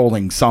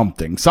controlling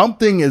something.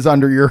 Something is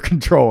under your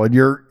control, and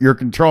you're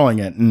controlling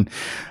it. And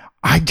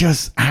I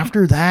just,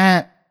 after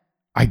that,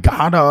 I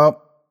got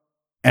up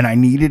and I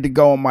needed to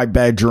go in my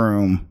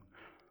bedroom,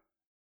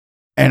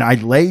 and I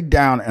laid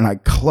down and I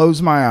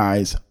closed my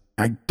eyes.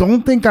 I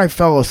don't think I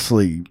fell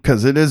asleep,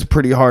 because it is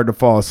pretty hard to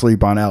fall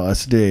asleep on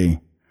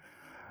LSD.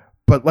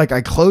 But like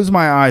I closed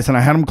my eyes, and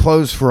I had them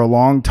closed for a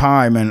long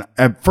time. And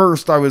at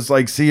first I was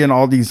like seeing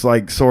all these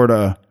like sort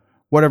of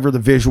whatever the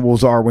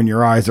visuals are when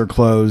your eyes are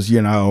closed,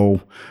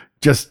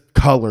 just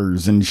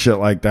colors and shit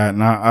like that.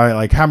 And I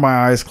like had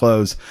my eyes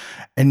closed.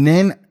 And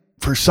then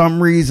for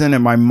some reason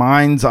in my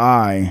mind's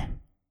eye,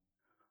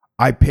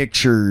 I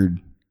pictured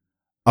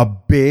a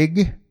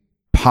big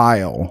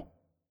pile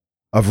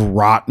of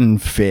rotten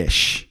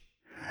fish,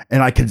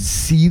 and I could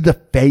see the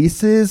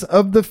faces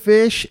of the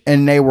fish,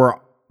 and they were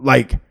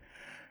like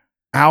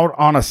out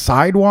on a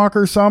sidewalk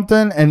or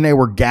something, and they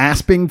were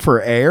gasping for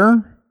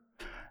air.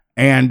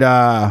 And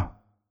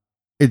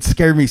it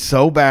scared me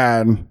so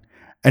bad.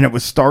 And it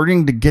was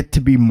starting to get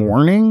to be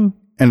morning,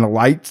 and the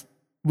light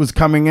was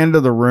coming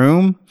into the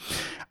room.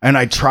 And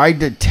I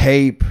tried to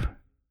tape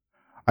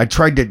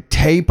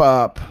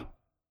up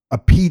a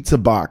pizza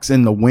box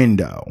in the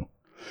window,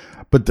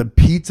 but the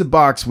pizza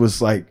box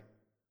was like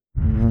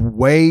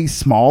way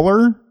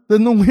smaller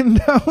than the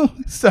window.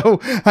 So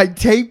I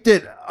taped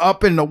it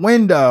up in the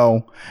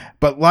window,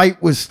 but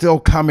light was still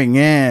coming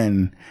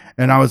in.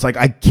 And I was like,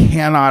 I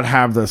cannot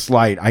have this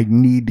light. I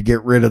need to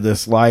get rid of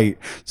this light.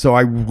 So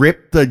I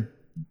ripped the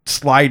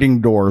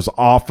sliding doors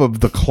off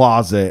of the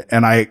closet,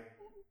 and I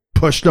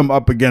pushed them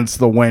up against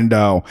the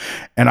window,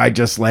 and I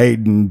just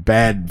laid in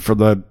bed for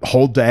the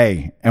whole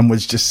day and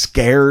was just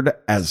scared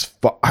as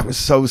fuck. I was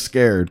so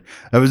scared.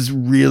 That was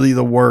really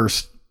the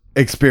worst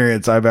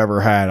experience I've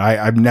ever had.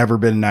 I've never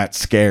been that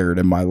scared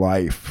in my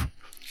life.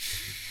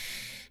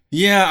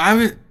 Yeah,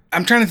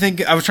 I'm trying to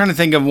think. I was trying to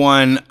think of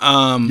one.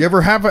 You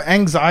ever have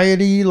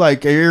anxiety,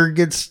 like air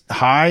gets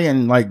high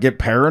and like get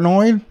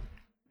paranoid?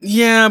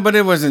 Yeah, but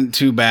it wasn't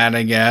too bad,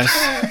 I guess.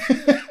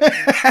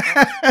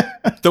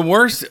 The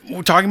worst,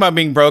 talking about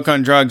being broke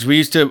on drugs, we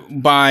used to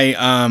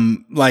buy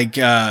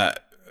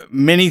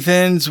mini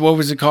thins. What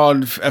was it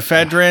called?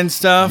 Ephedrine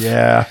stuff.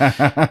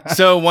 Yeah.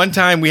 So one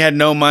time we had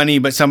no money,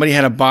 but somebody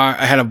had a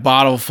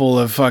bottle full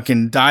of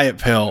fucking diet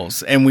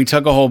pills, and we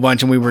took a whole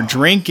bunch and we were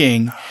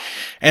drinking.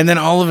 And then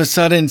all of a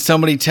sudden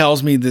somebody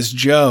tells me this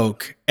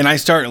joke, and I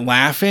start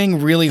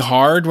laughing really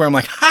hard, where I'm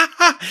like, ha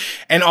ha.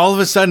 And all of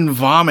a sudden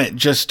vomit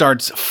just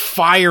starts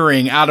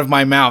firing out of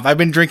my mouth. I've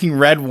been drinking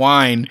red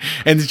wine,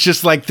 and it's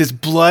just like this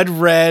blood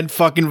red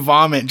fucking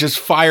vomit just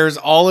fires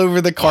all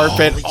over the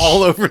carpet,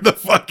 all over the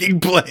fucking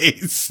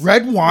place.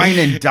 Red wine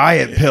and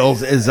diet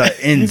pills is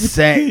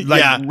insane.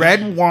 Like, yeah.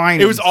 Red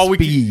wine. It was all we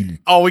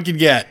could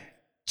get.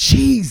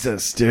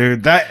 Jesus,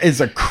 dude. That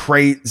is a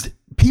crazy.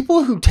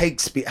 People who take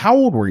speed. How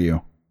old were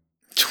you?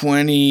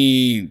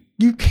 20.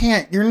 You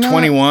can't. You're not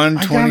 21,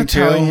 22.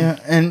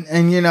 And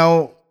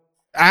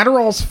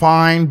Adderall's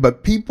fine,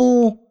 but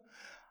people,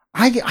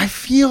 I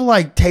feel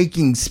like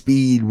taking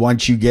speed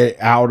once you get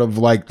out of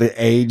like the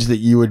age that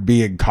you would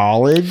be in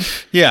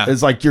college. Yeah.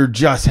 It's like you're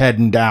just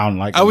heading down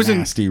like a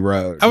nasty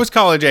road. I was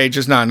college age,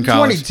 just not in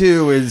college.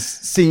 22 is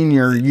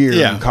senior year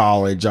in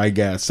college, I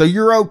guess. So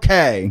you're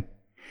okay.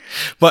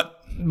 But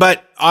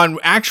on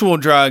actual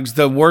drugs,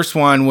 the worst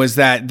one was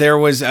that there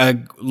was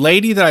a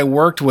lady that I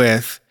worked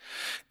with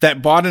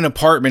that bought an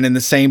apartment in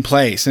the same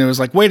place. And it was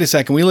like, wait a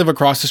second, we live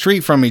across the street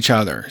from each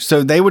other.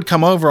 So they would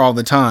come over all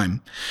the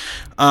time.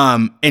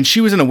 And she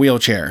was in a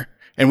wheelchair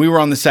and we were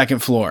on the second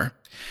floor.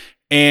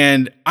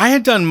 And I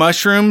had done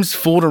mushrooms,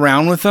 fooled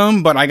around with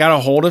them, but I got a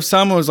hold of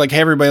some. I was like, hey,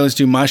 everybody, let's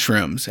do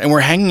mushrooms. And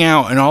we're hanging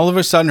out. And all of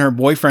a sudden her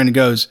boyfriend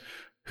goes,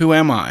 who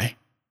am I?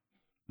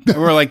 And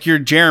we're like, you're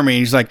Jeremy. And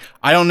he's like,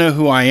 I don't know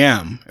who I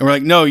am. And we're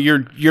like, no, you're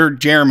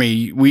Jeremy.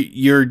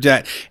 You're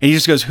that. And he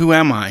just goes, who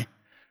am I?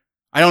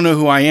 I don't know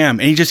who I am.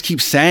 And he just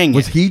keeps saying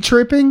Was he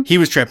tripping? He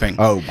was tripping.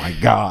 Oh my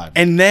God.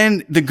 And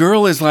then the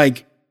girl is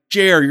like,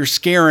 Jer, you're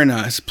scaring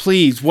us.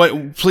 Please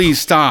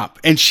stop.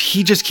 And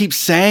he just keeps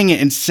saying it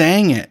and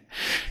saying it.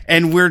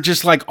 And we're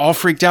just like all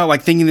freaked out,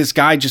 like thinking this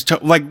guy just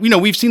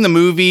we've seen the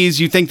movies.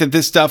 You think that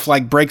this stuff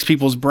like breaks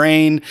people's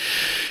brain.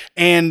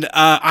 And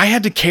I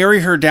had to carry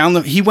her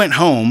down he went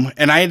home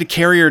and I had to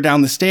carry her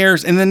down the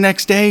stairs. And the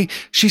next day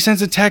she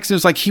sends a text. And it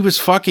was like, he was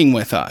fucking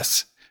with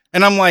us.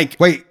 And I'm like,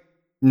 wait.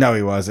 No,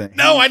 he wasn't.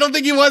 No, I don't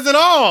think he was at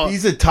all.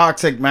 He's a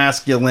toxic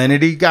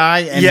masculinity guy,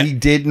 and he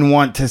didn't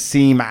want to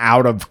seem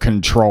out of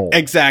control.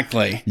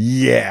 Exactly.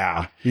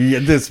 Yeah.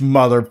 This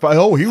motherfucker.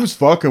 Oh, he was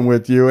fucking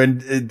with you.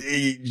 And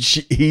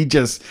he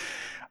just,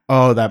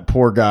 that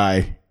poor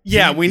guy.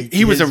 Yeah,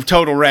 he was a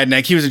total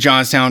redneck. He was a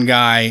Johnstown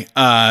guy,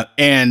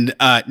 and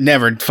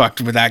never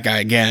fucked with that guy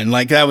again.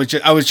 Like I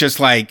was just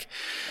like,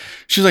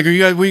 she's like, what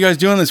are you guys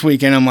doing this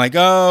weekend? I'm like,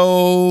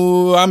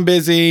 oh, I'm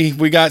busy.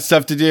 We got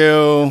stuff to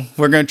do.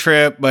 We're going to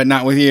trip, but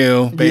not with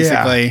you,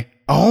 basically. Yeah.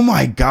 Oh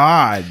my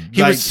God.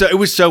 It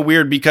was so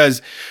weird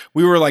because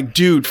we were like,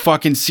 dude,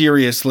 fucking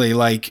seriously.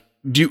 Like,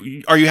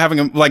 are you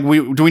having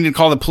do we need to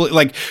call the police?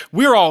 Like,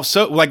 we're all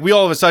we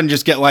all of a sudden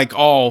just get like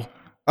all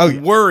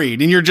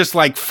worried and you're just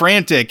like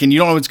frantic and you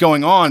don't know what's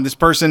going on. This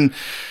person,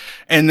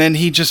 and then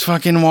he just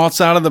fucking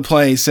waltzed out of the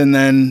place. And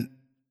then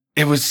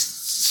it was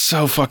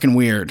so fucking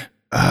weird.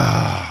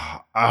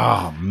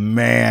 Oh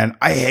man,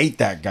 I hate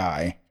that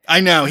guy.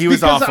 I know, he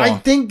was awful. I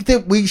think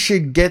that we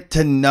should get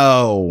to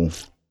know.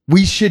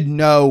 We should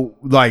know,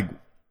 like,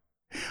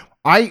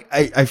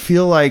 I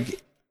feel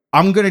like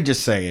I'm gonna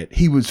just say it.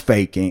 He was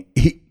faking.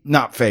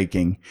 Not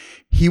faking.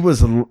 He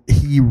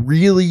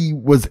really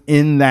was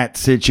in that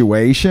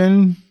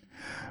situation,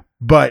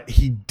 but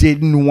he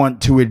didn't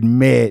want to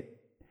admit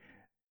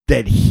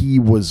that he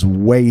was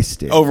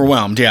wasted.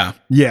 Overwhelmed, yeah.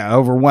 Yeah,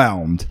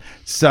 overwhelmed.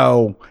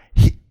 So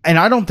and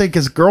I don't think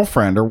his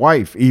girlfriend or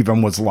wife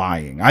even was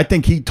lying. I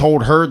think he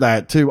told her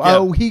that too. Yeah.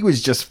 Oh, he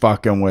was just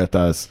fucking with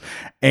us.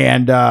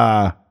 And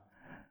I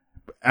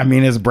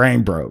mean, his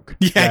brain broke.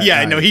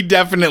 Yeah, no, he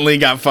definitely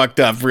got fucked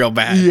up real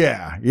bad.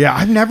 Yeah.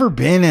 I've never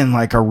been in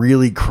like a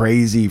really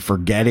crazy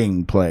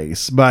forgetting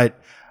place. But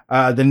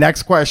the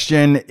next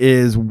question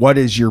is, what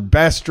is your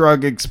best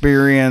drug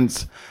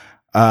experience?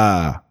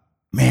 Man,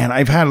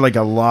 I've had like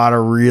a lot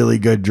of really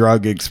good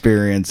drug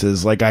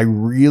experiences. Like I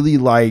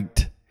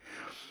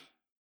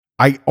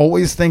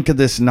always think of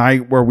this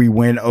night where we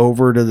went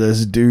over to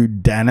this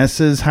dude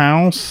Dennis's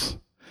house,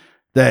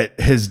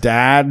 that his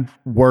dad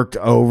worked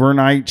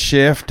overnight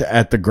shift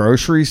at the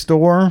grocery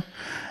store.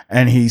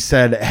 And he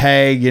said,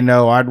 hey,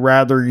 I'd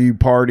rather you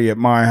party at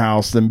my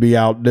house than be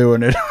out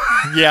doing it.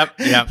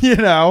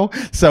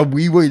 Yep. So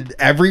we would,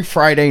 every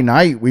Friday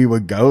night, we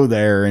would go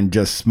there and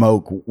just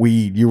smoke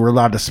weed. You were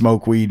allowed to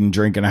smoke weed and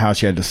drink in a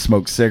house. You had to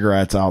smoke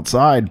cigarettes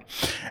outside.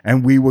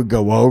 And we would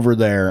go over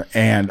there.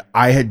 And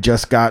I had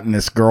just gotten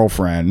this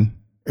girlfriend.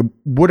 It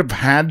would have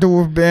had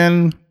to have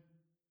been,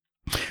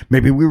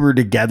 maybe we were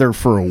together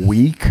for a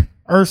week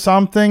or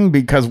something,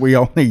 because we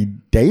only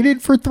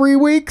dated for 3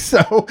 weeks.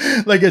 So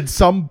like at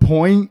some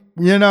point,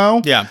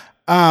 Yeah.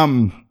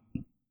 And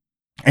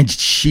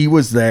she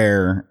was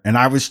there and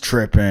I was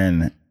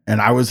tripping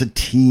and I was a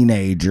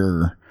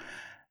teenager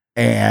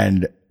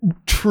and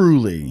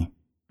truly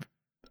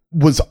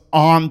was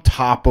on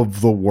top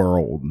of the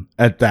world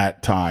at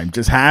that time.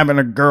 Just having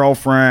a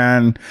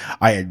girlfriend.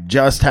 I had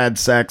just had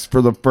sex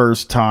for the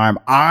first time.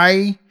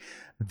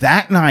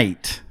 That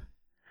night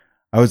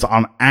I was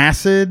on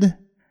acid.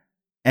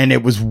 And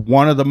it was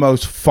one of the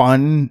most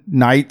fun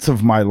nights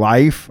of my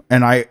life.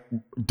 And I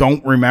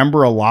don't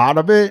remember a lot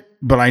of it,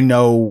 but I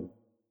know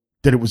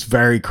that it was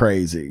very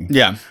crazy.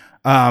 Yeah.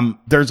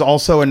 There's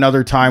also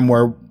another time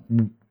where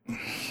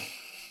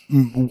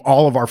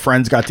all of our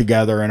friends got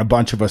together and a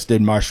bunch of us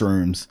did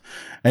mushrooms.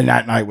 And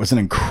that night was an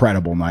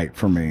incredible night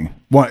for me.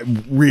 One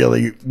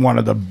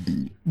of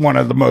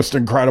the most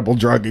incredible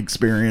drug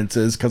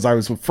experiences, because I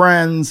was with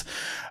friends.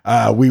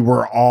 We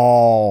were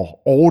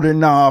all old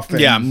enough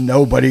and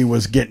nobody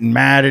was getting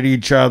mad at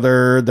each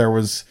other. There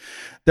was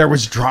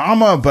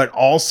drama, but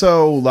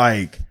also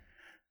like,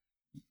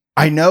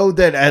 I know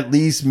that at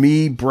least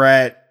me,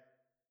 Brett,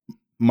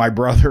 my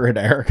brother and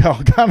Eric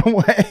all got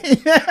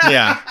away.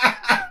 Yeah.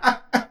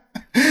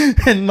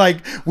 And like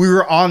we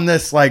were on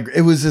this, like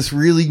it was this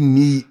really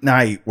neat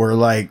night where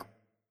like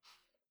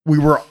we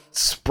were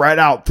spread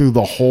out through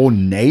the whole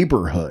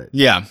neighborhood.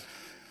 Yeah.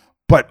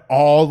 But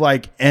all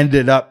like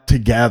ended up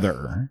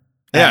together.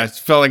 Yeah, it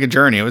felt like a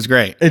journey. It was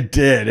great. It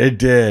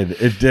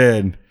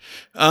did.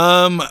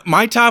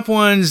 My top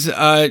ones,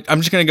 I'm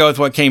just going to go with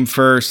what came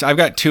first. I've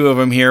got two of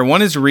them here.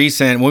 One is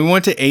recent. When we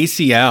went to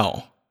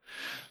ACL,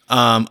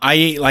 I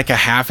ate like a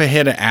half a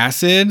hit of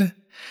acid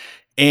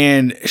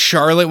and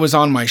Charlotte was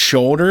on my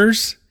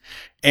shoulders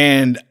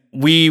and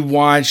we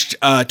watched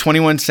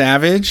 21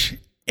 Savage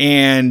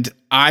and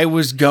I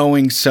was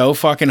going so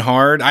fucking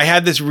hard. I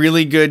had this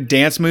really good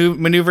dance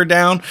maneuver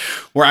down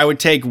where I would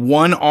take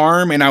one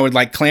arm and I would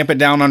like clamp it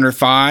down on her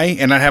thigh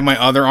and I'd have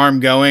my other arm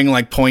going,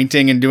 like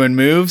pointing and doing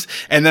moves.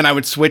 And then I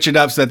would switch it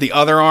up so that the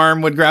other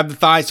arm would grab the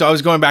thigh. So I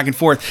was going back and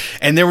forth.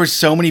 And there were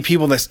so many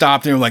people that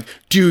stopped and were like,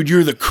 dude,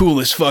 you're the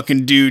coolest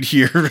fucking dude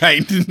here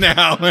right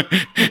now.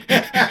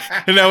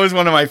 And that was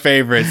one of my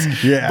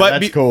favorites. Yeah,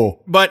 that's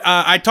cool. But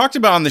I talked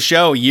about on the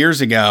show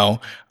years ago,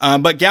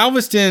 but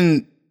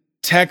Galveston,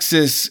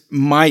 Texas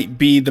might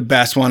be the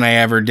best one I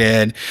ever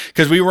did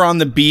because we were on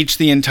the beach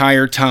the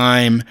entire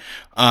time.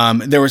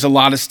 There was a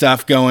lot of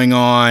stuff going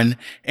on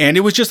and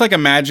it was just like a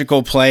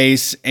magical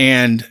place.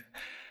 And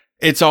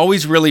it's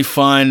always really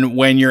fun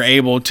when you're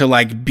able to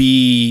like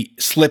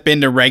slip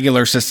into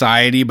regular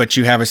society, but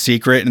you have a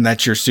secret and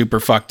that you're super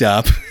fucked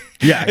up.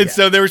 Yeah. And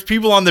so there was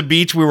people on the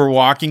beach we were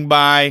walking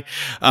by.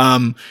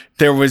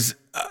 There was,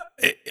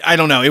 I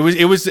don't know. It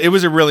was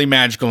a really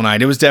magical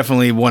night. It was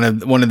definitely one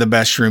of the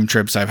best shroom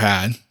trips I've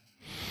had.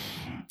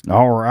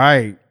 All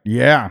right.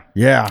 Yeah.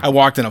 I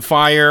walked in a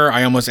fire.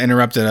 I almost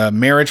interrupted a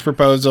marriage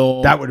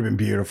proposal. That would have been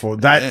beautiful.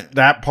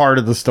 That part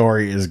of the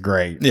story is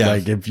great. Yeah.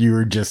 Like if you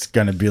were just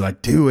going to be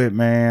like, do it,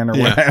 man, or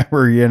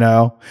whatever, you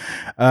know.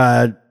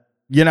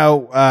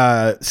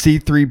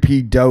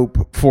 C3P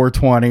Dope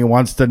 420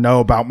 wants to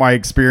know about my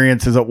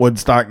experiences at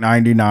Woodstock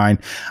 99.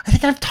 I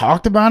think I've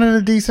talked about it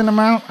a decent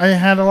amount. I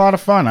had a lot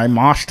of fun. I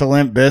moshed to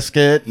Limp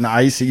Bizkit and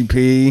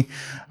ICP.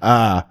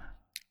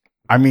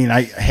 I mean,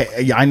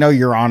 I know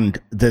you're on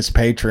this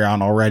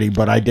Patreon already,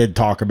 but I did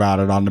talk about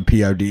it on the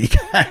POD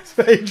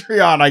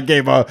Patreon. I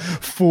gave a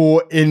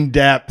full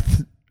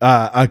in-depth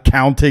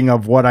accounting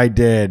of what I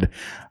did.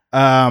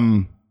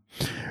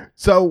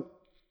 So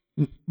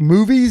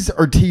movies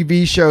or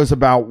TV shows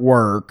about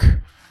work,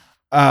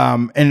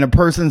 and the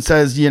person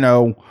says, you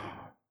know,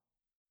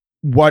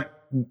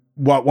 what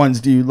ones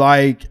do you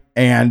like,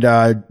 and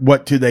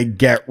what do they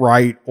get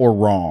right or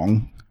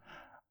wrong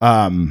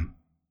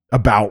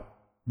about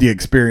the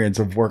experience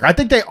of work? I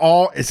think they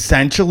all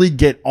essentially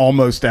get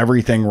almost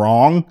everything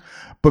wrong,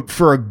 but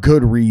for a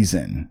good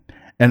reason.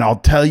 And I'll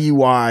tell you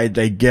why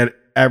they get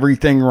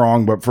everything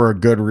wrong, but for a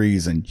good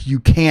reason. You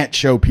can't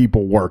show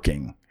people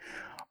working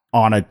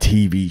on a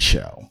TV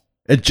show.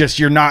 It's just,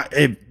 you're not,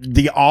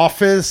 The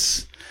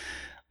Office,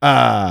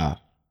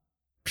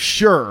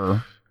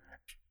 sure,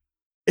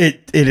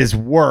 it is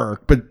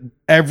work, but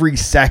every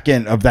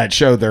second of that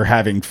show, they're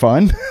having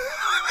fun.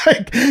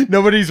 Like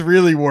nobody's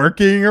really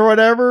working or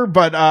whatever,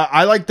 but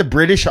I like The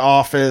British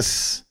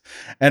Office,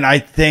 and I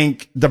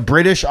think The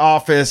British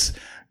Office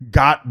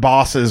got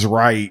bosses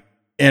right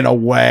in a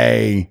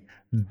way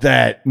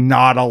that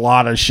not a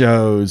lot of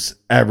shows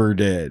ever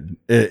did.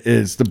 It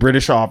is The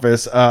British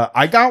Office.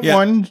 I got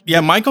one. Yeah,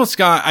 Michael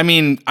Scott. I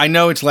mean, I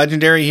know it's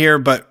legendary here,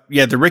 but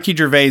yeah, the Ricky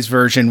Gervais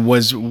version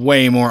was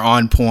way more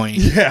on point.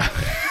 Yeah.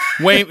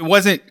 It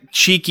wasn't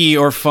cheeky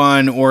or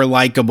fun or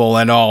likable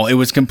at all. It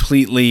was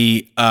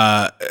completely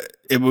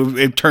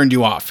it turned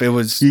you off. It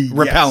was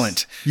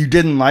repellent. You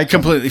didn't like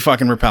completely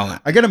fucking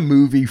repellent. I got a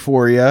movie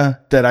for you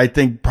that I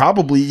think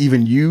probably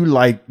even you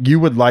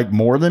would like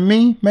more than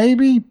me,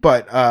 maybe,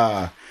 but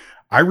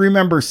I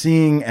remember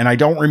seeing, and I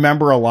don't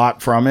remember a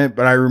lot from it,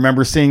 but I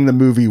remember seeing the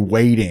movie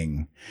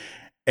Waiting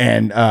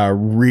and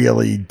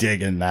really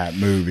digging that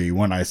movie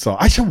when I saw.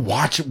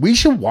 We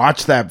should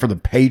watch that for the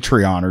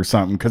Patreon or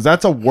something, because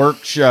that's a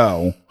work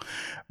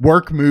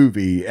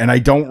movie, and I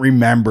don't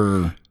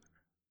remember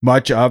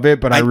much of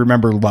it, but I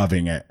remember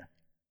loving it.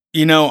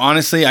 You know,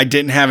 honestly, I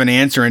didn't have an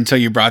answer until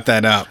you brought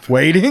that up.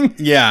 Waiting?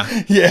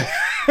 Yeah. Yeah.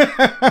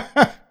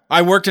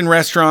 I worked in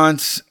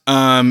restaurants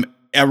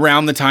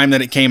around the time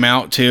that it came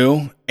out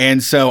too.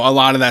 And so a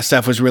lot of that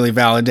stuff was really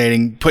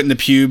validating, putting the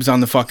pubes on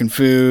the fucking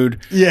food.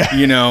 Yeah.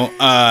 You know,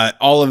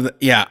 all of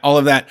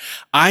that.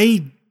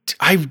 I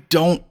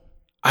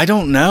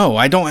don't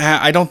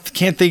know.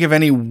 Can't think of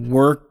any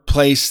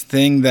workplace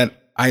thing that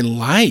I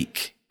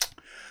like.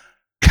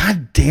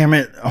 God damn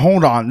it.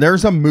 Hold on.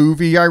 There's a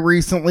movie I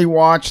recently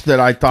watched that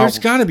I thought there's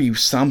got to be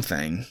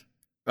something.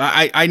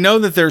 I know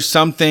that there's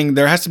something,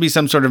 there has to be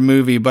some sort of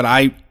movie, but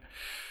I'm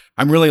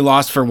really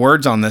lost for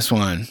words on this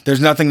one.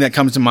 There's nothing that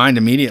comes to mind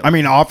immediately. I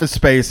mean, Office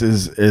Space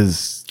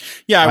is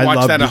yeah, I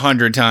watched that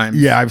 100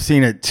 times. Yeah, I've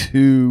seen it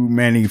too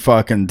many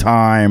fucking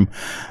time.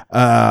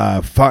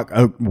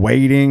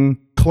 Waiting.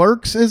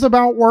 Clerks is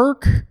about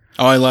work.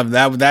 Oh, I love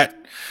that.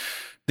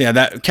 Yeah,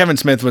 that Kevin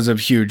Smith was a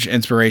huge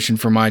inspiration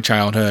for my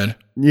childhood.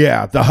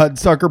 Yeah, The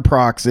Hudsucker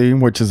Proxy,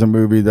 which is a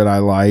movie that I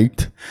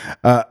liked.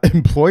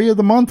 Employee of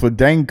the Month with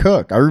Dane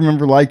Cook. I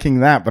remember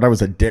liking that, but I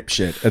was a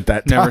dipshit at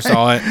that time. Never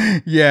saw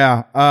it.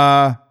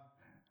 Yeah.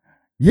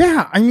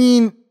 Yeah, I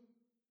mean,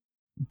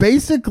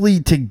 basically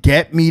to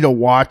get me to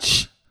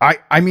watch, I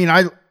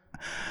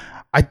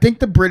think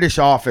The British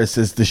Office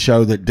is the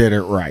show that did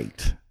it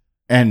right.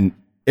 And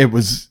it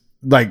was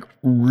like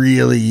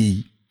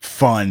really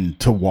fun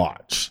to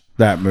watch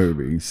that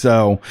movie.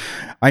 So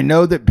I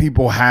know that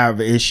people have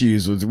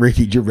issues with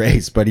Ricky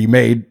Gervais, but he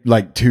made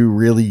like two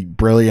really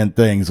brilliant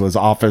things, was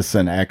Office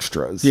and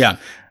Extras. Yeah.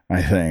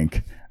 I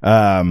think.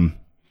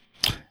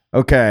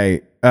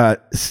 Okay.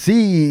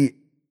 C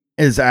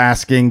is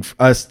asking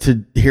us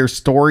to hear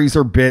stories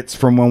or bits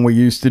from when we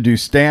used to do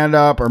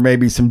stand-up, or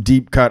maybe some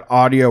deep cut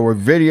audio or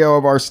video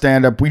of our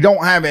stand-up. We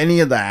don't have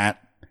any of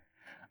that.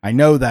 I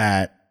know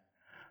that.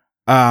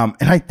 And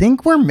I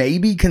think we're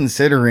maybe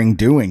considering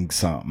doing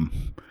some.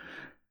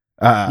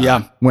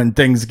 When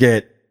things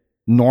get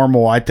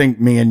normal, I think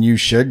me and you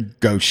should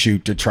go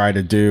shoot to try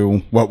to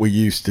do what we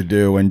used to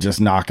do and just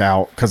knock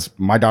out, because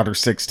my daughter's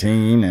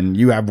 16 and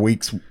you have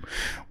weeks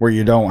where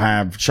you don't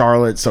have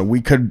Charlotte. So we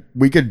could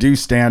do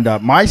stand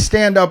up. My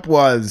stand up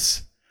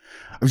was,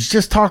 I was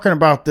just talking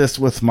about this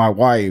with my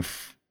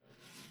wife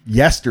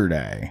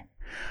yesterday.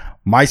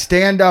 My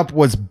stand up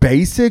was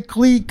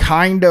basically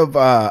kind of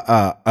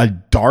a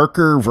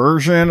darker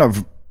version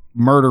of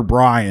Murder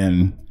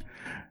Brian,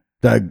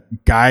 the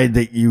guy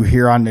that you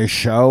hear on this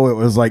show. It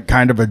was like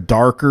kind of a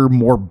darker,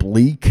 more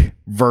bleak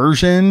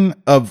version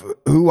of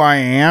who I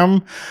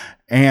am.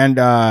 And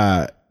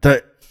I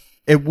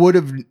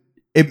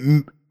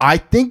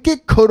think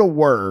it could have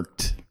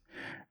worked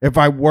if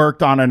I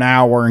worked on an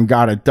hour and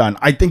got it done.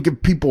 I think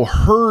if people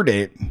heard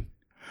it,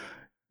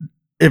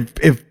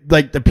 if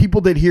like the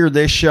people that hear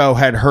this show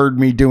had heard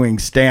me doing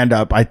stand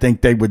up, I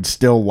think they would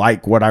still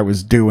like what I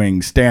was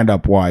doing stand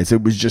up wise.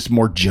 It was just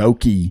more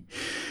jokey.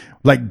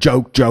 Like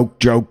joke,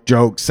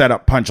 set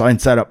up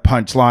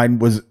punchline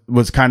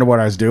was kind of what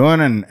I was doing.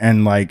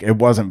 And like, it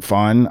wasn't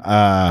fun.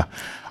 I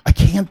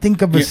can't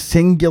think of a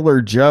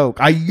singular joke.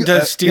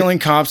 Stealing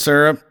cough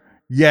syrup.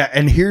 Yeah.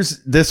 And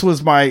this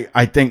was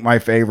I think my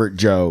favorite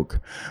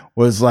joke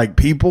was like,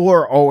 people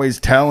are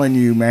always telling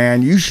you,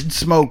 man, you should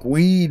smoke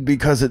weed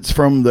because it's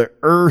from the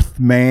earth,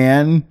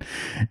 man.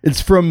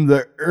 It's from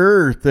the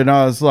earth. And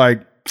I was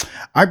like,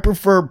 I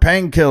prefer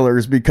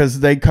painkillers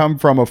because they come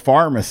from a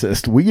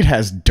pharmacist. Weed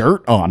has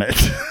dirt on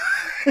it.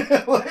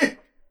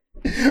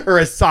 Or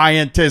a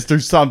scientist or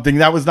something.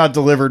 That was not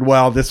delivered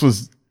well. This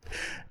was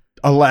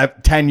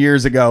 10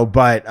 years ago,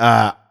 but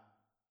I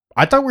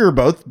thought we were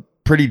both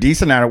pretty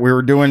decent at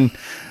it.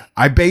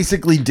 I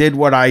basically did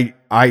what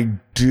I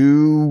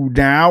do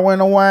now in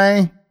a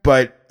way,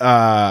 but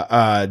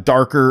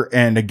darker.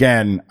 And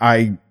again,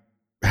 I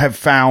have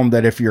found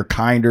that if you're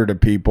kinder to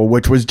people,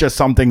 which was just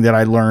something that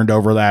I learned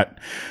over that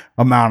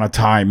amount of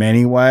time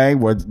anyway,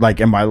 was like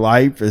in my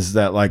life, is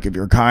that like, if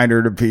you're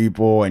kinder to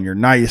people and you're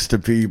nice to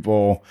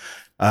people,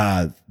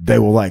 they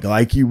will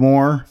like you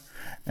more.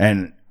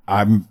 And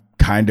I'm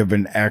kind of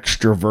an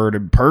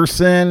extroverted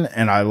person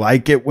and I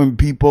like it when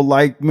people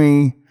like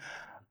me.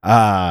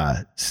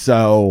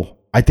 So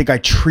I think I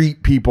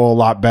treat people a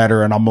lot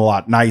better and I'm a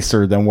lot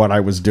nicer than what I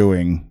was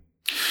doing.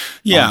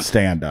 Yeah,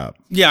 stand up.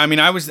 Yeah, I mean,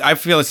 I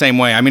feel the same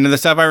way. I mean, the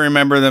stuff I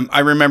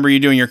remember you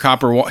doing your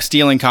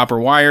stealing copper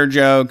wire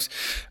jokes.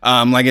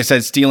 Like I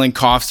said, stealing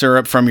cough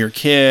syrup from your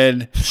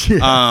kid.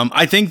 Yeah.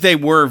 I think they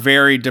were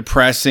very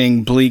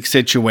depressing, bleak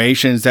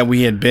situations that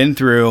we had been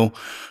through.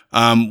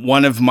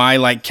 One of my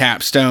like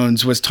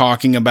capstones was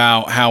talking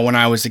about how when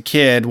I was a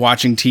kid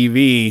watching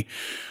TV,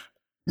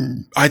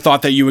 I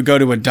thought that you would go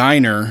to a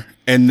diner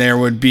and there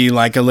would be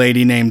like a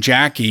lady named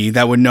Jackie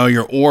that would know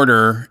your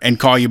order and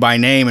call you by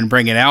name and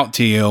bring it out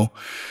to you.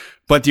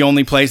 But the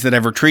only place that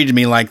ever treated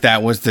me like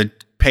that was the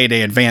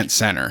Payday Advance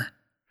Center.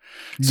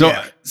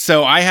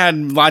 So I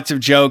had lots of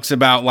jokes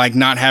about like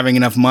not having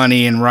enough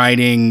money and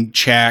writing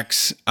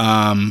checks,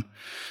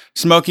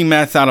 smoking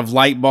meth out of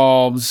light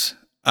bulbs.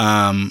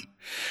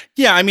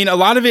 Yeah, I mean, a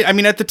lot of it, I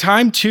mean, at the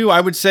time too,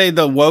 I would say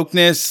the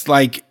wokeness,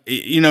 like,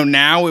 you know,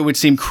 now it would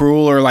seem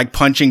cruel or like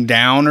punching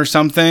down or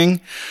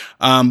something.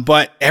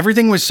 But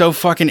everything was so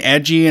fucking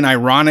edgy and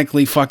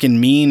ironically fucking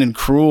mean and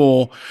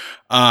cruel,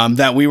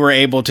 that we were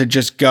able to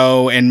just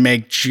go and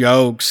make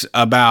jokes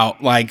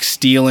about like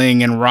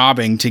stealing and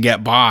robbing to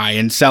get by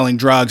and selling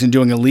drugs and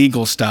doing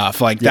illegal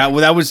stuff. Like that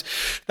was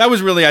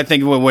really, I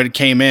think what it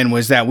came in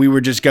was that we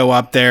would just go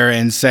up there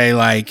and say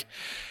like,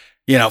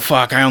 you know,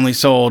 fuck, I only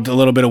sold a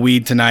little bit of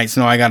weed tonight,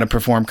 so now I got to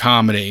perform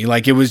comedy.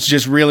 Like, it was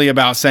just really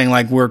about saying,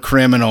 like, we're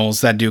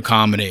criminals that do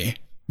comedy.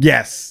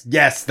 Yes,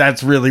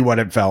 that's really what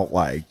it felt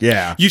like.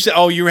 Yeah. You said,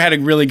 you had a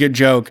really good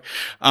joke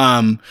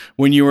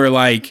when you were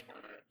like,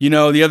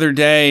 The other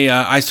day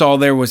I saw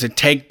there was a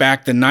Take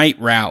Back the Night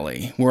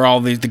rally where all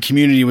the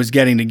community was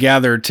getting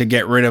together to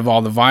get rid of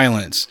all the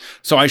violence.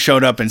 So I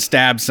showed up and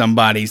stabbed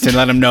somebody to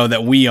let them know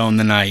that we own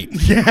the night.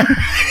 Yeah.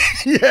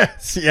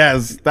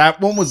 yes. That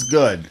one was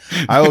good.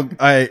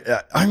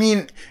 I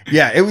mean,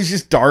 yeah, it was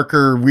just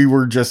darker. We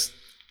were just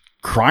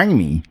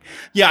crimey.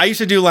 Yeah, I used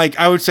to do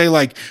I would say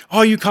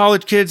oh, you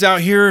college kids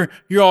out here,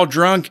 you're all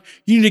drunk.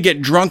 You need to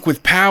get drunk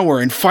with power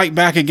and fight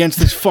back against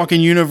this fucking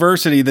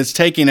university that's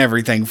taking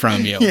everything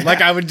from you. Yeah.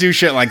 I would do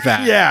shit like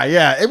that.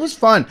 Yeah. It was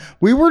fun.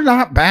 We were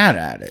not bad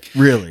at it,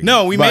 really.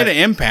 No, we made an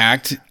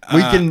impact.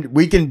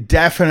 We can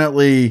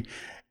definitely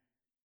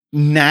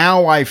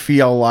now I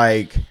feel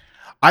like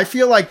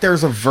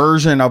there's a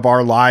version of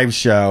our live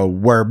show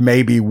where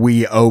maybe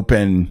we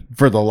open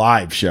for the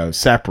live show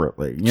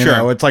separately. You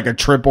know, it's like a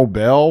triple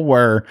bill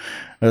where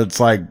it's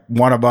like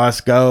one of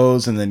us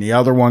goes and then the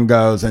other one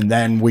goes and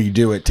then we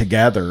do it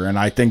together. And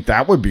I think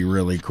that would be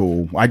really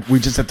cool. We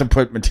just have to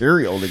put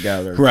material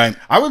together. Right.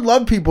 I would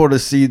love people to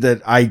see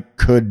that I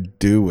could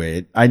do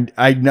it.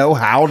 I know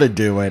how to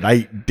do it.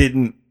 I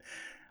didn't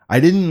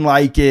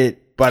like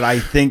it, but I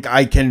think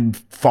I can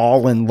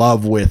fall in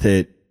love with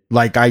it.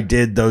 Like I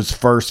did those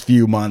first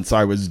few months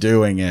I was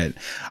doing it.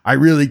 I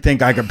really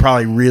think I could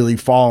probably really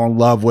fall in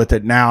love with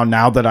it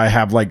now that I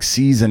have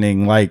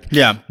seasoning,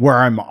 where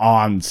I'm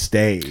on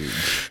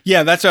stage.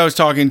 Yeah, that's what I was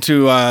talking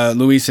to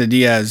Luisa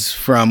Diaz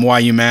from Why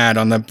You Mad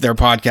on their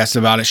podcast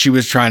about it. She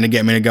was trying to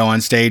get me to go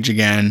on stage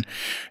again.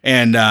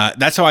 And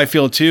that's how I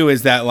feel too,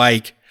 is that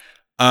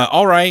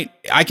all right,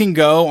 I can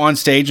go on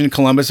stage in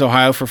Columbus,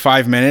 Ohio for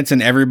 5 minutes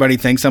and everybody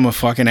thinks I'm a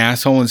fucking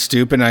asshole and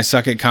stupid and I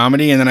suck at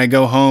comedy. And then I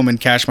go home and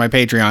cash my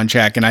Patreon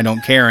check and I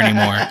don't care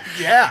anymore.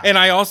 Yeah. And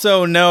I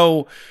also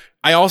know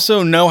how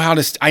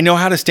to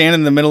stand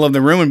in the middle of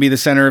the room and be the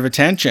center of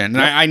attention.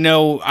 And I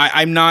know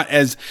I'm not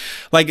as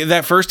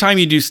that first time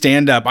you do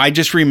stand up. I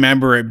just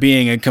remember it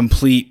being a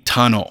complete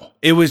tunnel.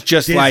 It was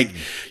just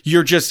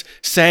you're just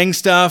saying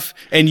stuff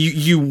and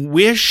you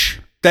wish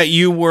that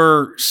you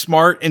were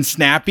smart and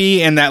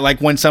snappy and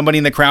that when somebody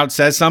in the crowd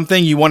says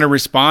something, you want to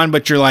respond,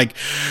 but you're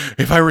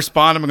if I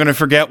respond, I'm going to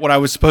forget what I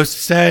was supposed to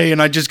say.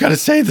 And I just got to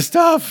say the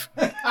stuff.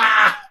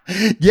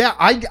 Yeah.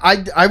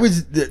 I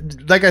was,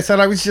 like I said,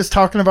 I was just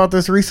talking about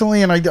this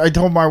recently and I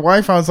told my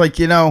wife, I was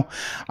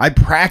I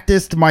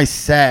practiced my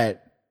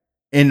set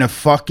in a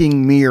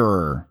fucking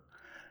mirror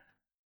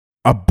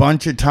a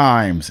bunch of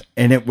times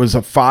and it was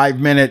a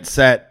 5-minute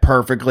set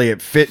perfectly.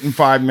 It fit in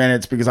 5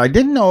 minutes because I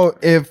didn't know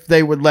if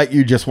they would let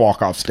you just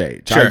walk off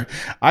stage. Sure.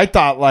 I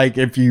thought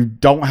if you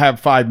don't have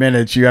 5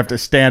 minutes, you have to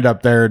stand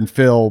up there and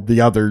fill the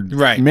other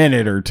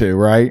minute or two.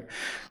 Right.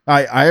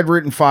 I had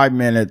written 5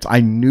 minutes.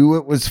 I knew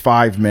it was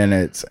 5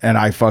 minutes and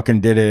I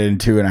fucking did it in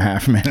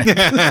 2.5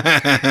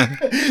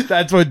 minutes.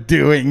 That's what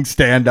doing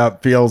stand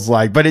up feels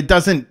like, but it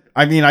doesn't,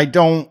 I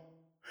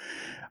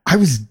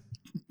was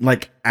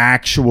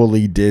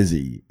actually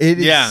dizzy. It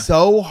is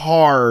so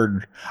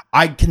hard.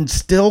 I can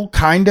still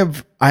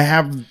I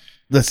have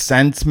the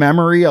sense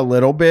memory a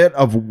little bit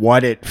of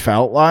what it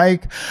felt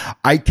like.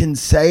 I can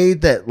say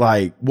that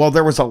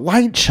there was a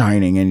light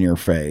shining in your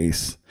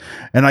face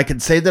and I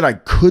could say that I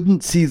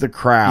couldn't see the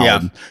crowd.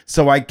 Yeah.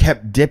 So I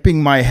kept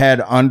dipping my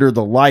head under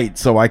the light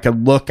so I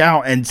could look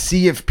out and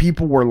see if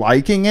people were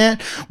liking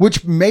it,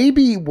 which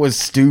maybe was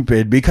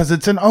stupid because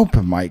it's an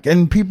open mic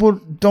and people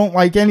don't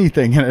like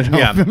anything in an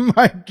open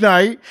mic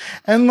night.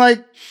 And I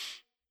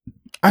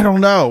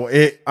don't know.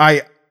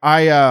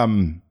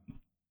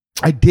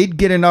 I did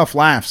get enough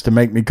laughs to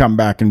make me come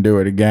back and do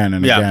it again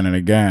and again and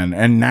again.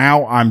 And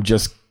now I'm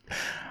just,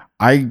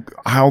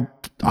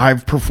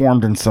 I've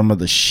performed in some of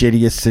the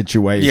shittiest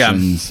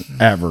situations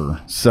ever.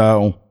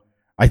 So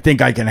I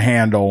think I can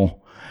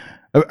handle,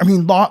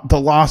 the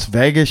Las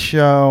Vegas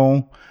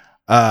show,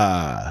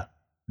 there's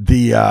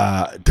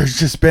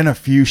just been a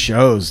few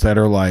shows that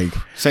are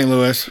St.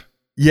 Louis.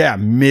 Yeah.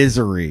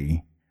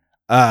 Misery,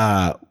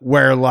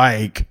 where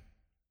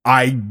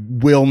I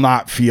will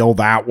not feel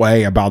that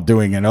way about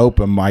doing an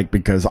open mic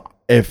because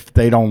if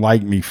they don't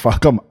like me,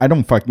 fuck them. I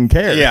don't fucking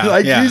care.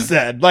 Yeah, you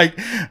said, I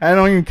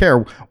don't even care.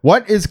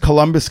 What is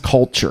Columbus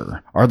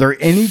culture? Are there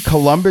any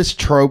Columbus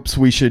tropes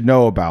we should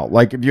know about?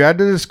 If you had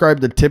to describe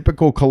the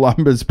typical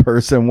Columbus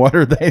person, what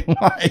are they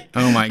like?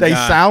 Oh my God. They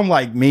sound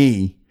like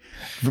me.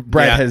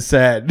 Brett has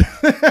said.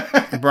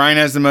 Brian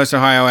has the most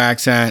Ohio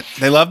accent.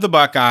 They love the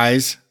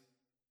Buckeyes.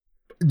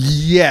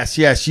 Yes.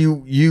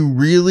 You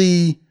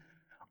really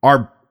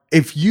are.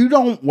 If you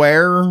don't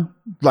wear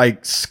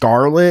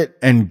scarlet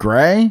and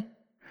gray,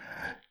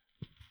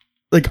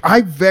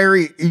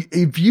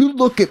 if you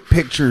look at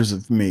pictures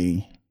of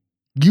me,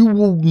 you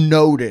will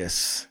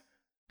notice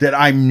that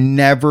I'm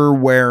never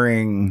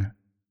wearing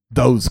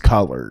those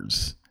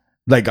colors.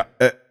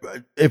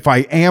 If I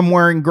am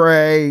wearing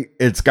gray,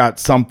 it's got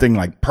something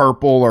like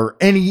purple or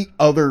any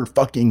other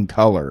fucking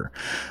color.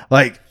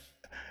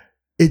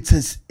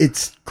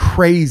 It's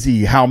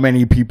crazy how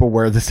many people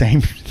wear the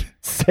same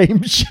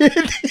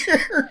shit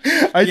here.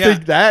 I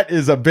think that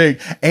is a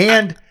big,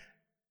 and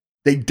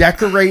They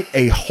decorate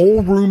a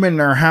whole room in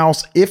their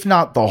house, if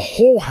not the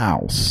whole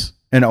house,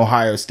 in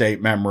Ohio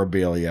State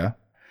memorabilia.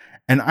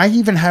 And I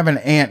even have an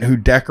aunt who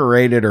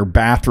decorated her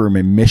bathroom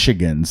in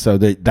Michigan, so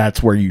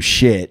that's where you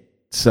shit.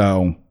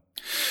 So,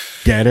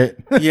 get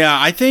it? Yeah,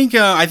 I think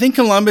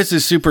Columbus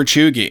is super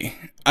chuggy.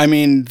 I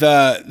mean,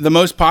 the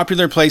most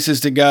popular places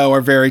to go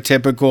are very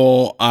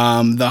typical.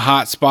 The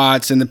hot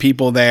spots and the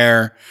people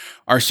there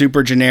are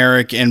super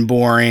generic and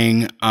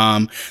boring.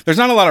 There's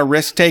not a lot of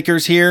risk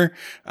takers here.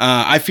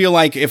 I feel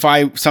like if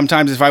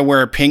I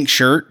wear a pink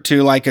shirt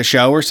to like a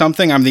show or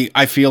something,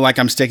 I feel like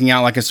I'm sticking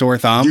out like a sore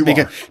thumb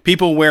because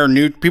people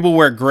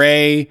wear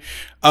gray.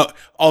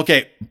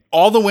 Okay.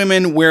 All the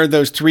women wear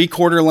those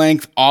 3/4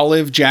 length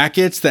olive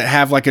jackets that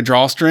have like a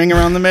drawstring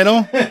around the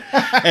middle.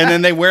 And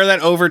then they wear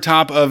that over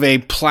top of a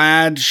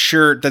plaid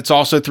shirt that's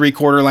also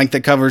 3/4 length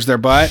that covers their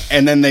butt.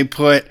 And then they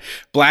put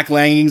black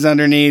leggings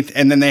underneath.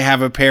 And then they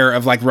have a pair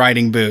of like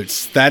riding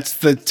boots. That's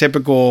the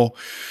typical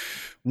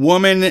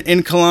woman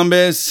in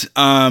Columbus.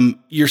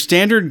 Your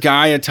standard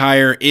guy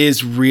attire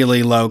is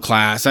really low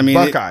class. I mean,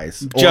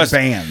 Buckeyes just or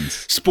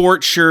bands,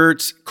 sports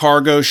shirts,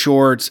 cargo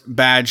shorts,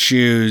 bad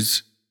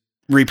shoes,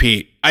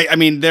 repeat. I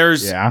mean,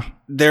 I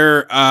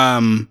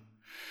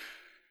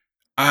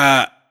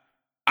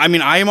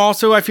mean, I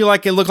feel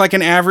like I look like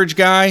an average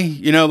guy,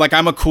 you know, like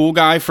I'm a cool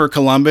guy for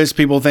Columbus.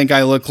 People think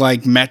I look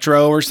like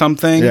Metro or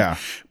something. Yeah.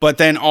 But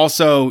then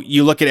also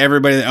you look at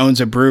everybody that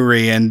owns a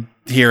brewery and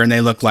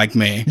they look like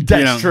me.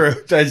 That's true.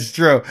 That's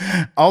true.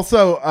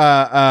 Also,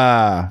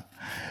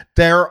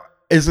 there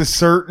is a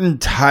certain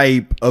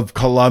type of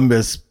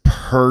Columbus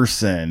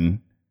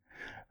person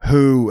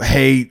who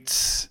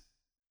hates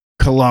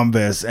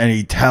Columbus, and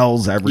he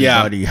tells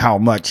everybody how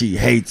much he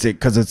hates it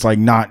because it's like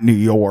not New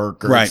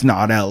York or it's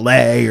not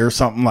LA or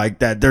something like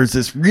that. There's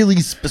this really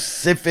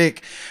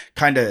specific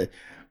kind of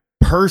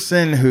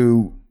person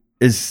who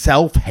is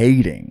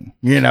self-hating,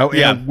 in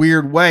a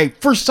weird way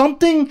for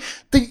something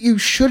that you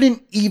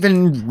shouldn't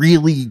even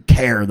really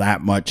care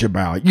that much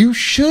about. You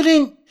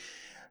shouldn't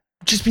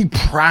just be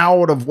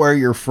proud of where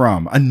you're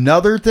from.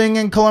 Another thing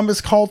in Columbus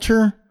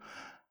culture,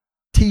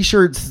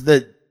 t-shirts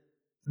that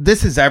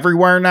this is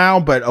everywhere now,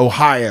 but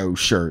Ohio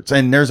shirts.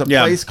 And there's a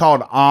place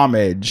called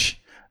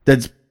Homage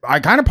that's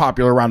kind of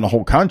popular around the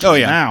whole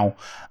country now,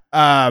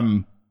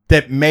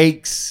 that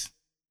makes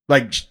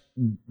like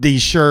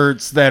these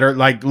shirts that are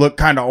like look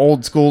kind of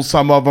old school.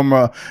 Some of them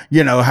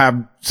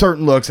have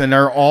certain looks, and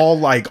they're all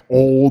like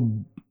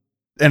old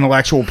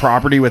intellectual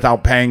property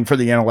without paying for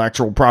the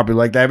intellectual property.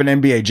 Like they have an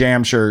NBA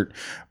Jam shirt,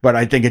 but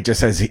I think it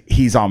just says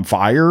he's on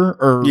fire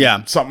or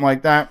something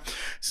like that.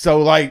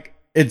 So like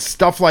it's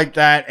stuff like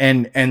that.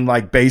 And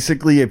like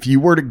basically if you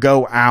were to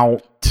go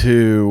out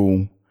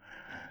to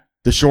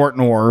the short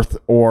north,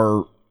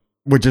 or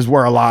which is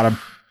where a lot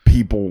of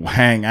people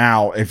hang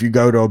out, if you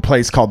go to a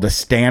place called the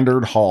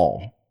Standard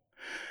Hall,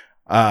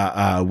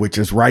 which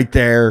is right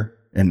there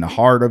in the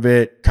heart of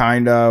it,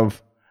 kind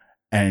of,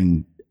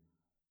 and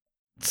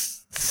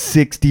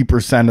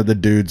 60% of the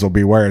dudes will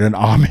be wearing an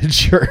Homage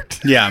shirt.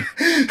 Yeah.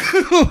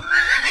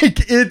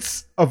 Like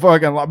it's a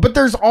fucking lot. But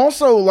there's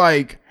also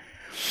like,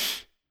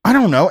 I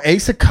don't know,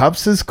 Ace of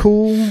Cups is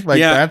cool. Like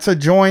that's a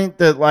joint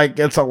that like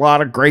gets a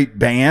lot of great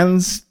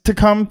bands to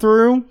come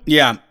through.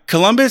 Yeah.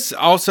 Columbus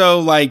also,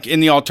 like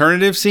in the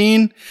alternative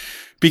scene,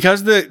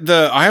 because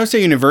the Ohio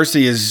State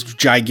University is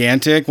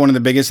gigantic, one of the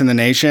biggest in the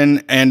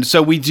nation. And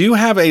so we do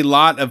have a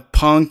lot of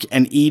punk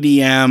and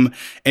EDM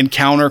and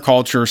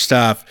counterculture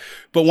stuff.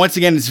 But once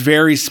again, it's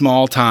very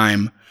small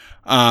time.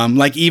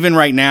 Like even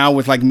right now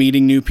with like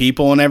meeting new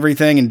people and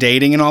everything and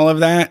dating and all of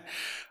that,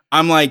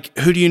 I'm like,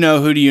 who do you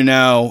know? Who do you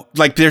know?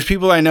 Like there's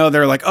people I know,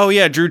 they're like, oh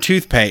yeah, Drew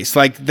Toothpaste.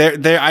 Like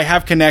I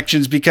have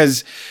connections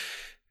because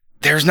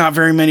there's not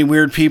very many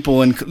weird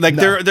people, and like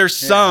there's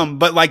some,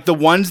 but like the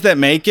ones that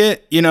make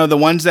it, the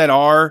ones that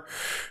are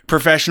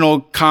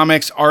professional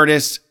comics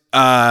artists,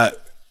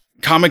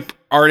 comic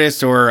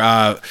artists,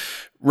 or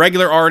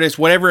regular artists,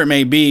 whatever it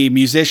may be,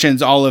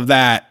 musicians, all of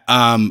that.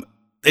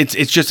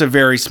 It's just a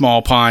very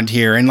small pond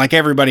here, and like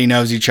everybody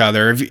knows each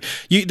other.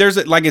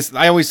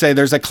 I always say,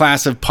 there's a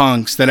class of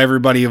punks that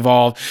everybody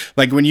evolved.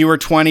 Like when you were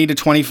 20 to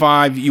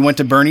 25, you went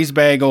to Bernie's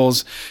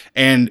Bagels,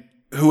 and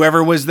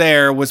whoever was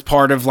there was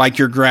part of like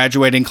your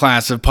graduating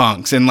class of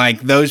punks. And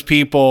like those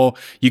people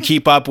you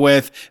keep up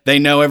with, they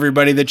know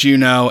everybody that you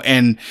know.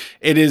 And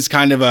it is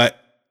kind of a,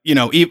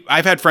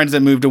 I've had friends that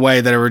moved away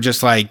that were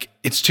just like,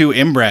 it's too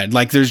inbred.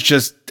 Like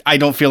I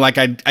don't feel like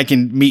I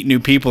can meet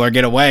new people or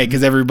get away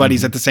because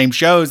everybody's at the same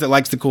shows that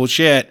likes the cool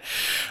shit.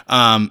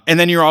 And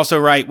then you're also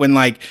right when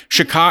like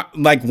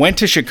went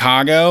to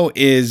Chicago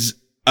is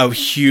a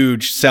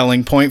huge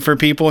selling point for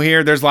people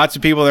here. There's lots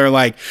of people that are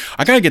like,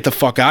 I gotta get the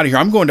fuck out of here.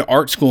 I'm going to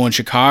art school in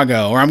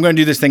Chicago, or I'm going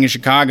to do this thing in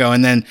Chicago.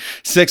 And then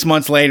 6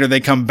 months later, they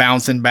come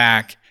bouncing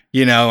back.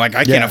 Like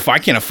I can't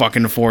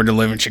fucking afford to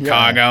live in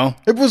Chicago.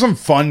 It wasn't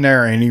fun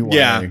there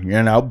anyway.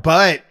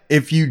 But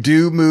if you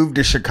do move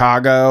to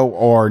Chicago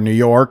or New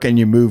York and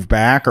you move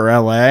back, or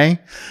LA,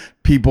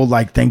 people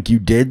like think you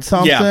did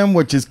something,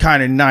 which is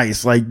kind of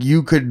nice. Like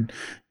you could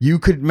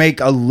make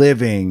a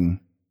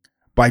living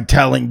by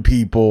telling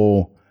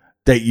people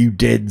that you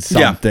did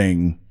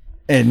something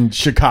in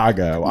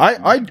Chicago. I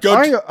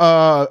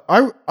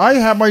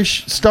have my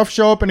stuff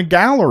show up in a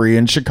gallery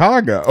in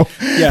Chicago.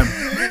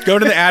 Yeah. Go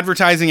to the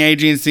advertising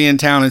agency in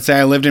town and say,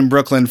 I lived in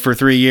Brooklyn for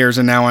 3 years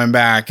and now I'm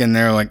back. And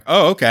they're like,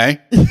 oh, okay.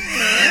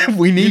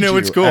 We need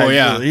it's cool.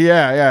 Actually.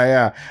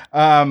 Yeah.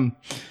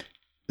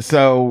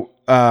 So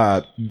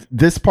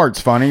this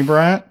part's funny,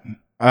 Brett.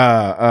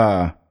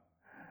 Brett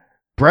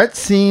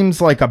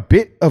seems like a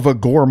bit of a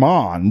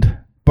gourmand,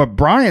 but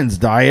Brian's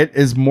diet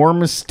is more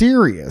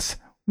mysterious.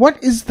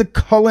 What is the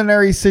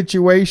culinary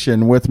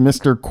situation with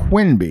Mr.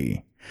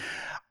 Quinby?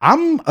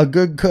 I'm a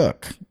good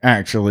cook,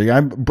 actually.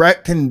 I'm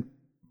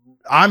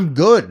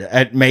good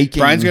at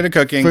making. Brian's good at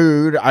cooking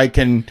food.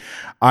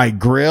 I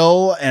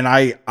grill, and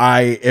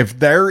I if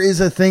there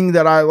is a thing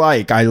that I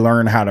like, I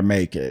learn how to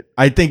make it.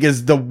 I think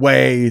is the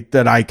way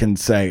that I can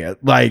say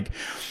it. Like,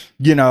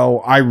 you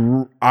know,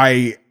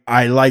 I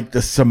like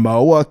the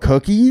Samoa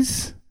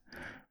cookies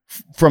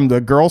from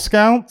the Girl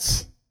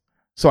Scouts.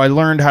 So I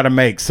learned how to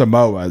make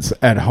Samoas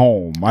at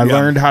home. I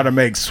learned how to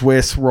make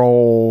Swiss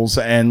rolls,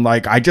 and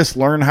like I just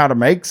learned how to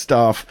make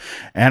stuff,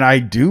 and I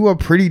do a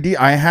pretty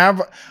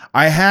I'm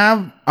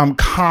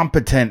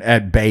competent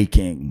at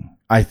baking.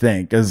 I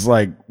think is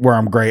like where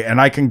I'm great,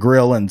 and I can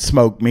grill and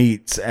smoke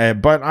meats,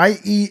 but I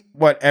eat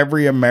what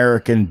every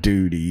American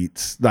dude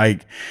eats.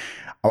 Like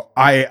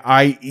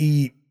I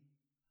eat,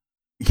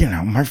 you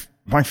know,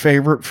 my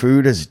favorite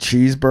food is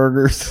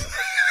cheeseburgers.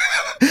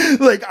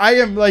 Like I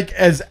am like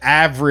as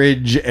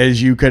average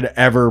as you could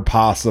ever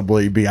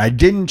possibly be. I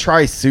didn't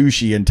try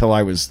sushi until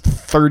I was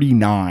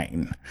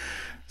 39.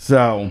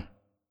 So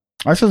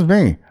that's just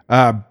me.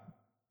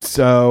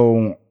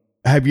 So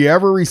have you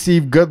ever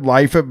received good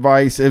life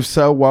advice? If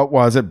so, what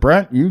was it?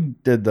 Brent, you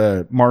did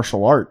the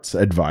martial arts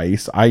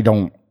advice. I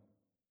can't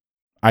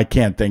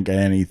think of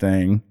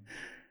anything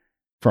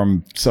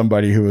from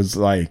somebody who was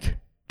like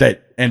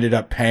that ended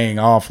up paying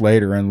off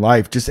later in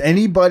life. Just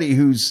anybody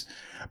who's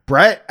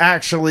Brett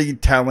actually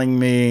telling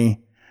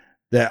me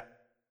that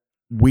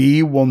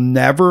we will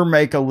never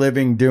make a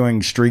living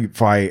doing Street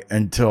Fight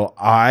until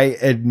I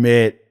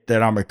admit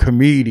that I'm a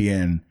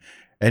comedian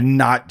and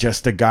not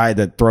just a guy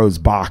that throws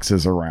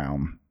boxes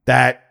around.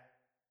 That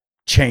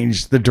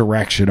changed the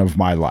direction of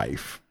my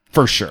life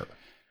for sure.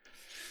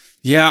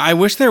 Yeah, I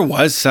wish there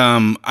was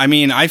some. I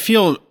mean, I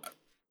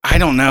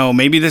don't know,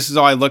 maybe this is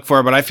all I look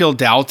for, but I feel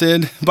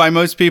doubted by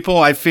most people.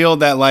 I feel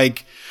that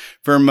like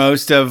for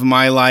most of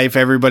my life,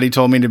 everybody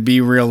told me to be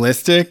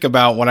realistic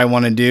about what I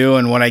want to do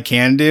and what I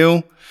can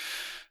do.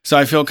 So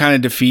I feel kind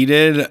of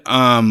defeated.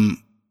 I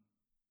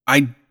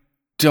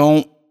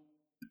don't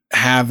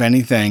have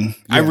anything.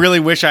 Yeah. I really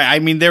wish I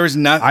mean, there was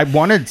nothing. I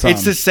wanted some.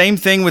 It's the same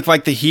thing with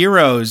like the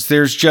heroes.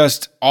 There's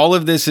just all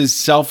of this is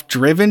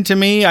self-driven to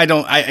me.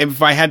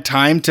 If I had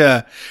time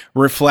to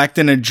reflect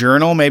in a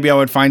journal, maybe I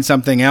would find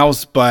something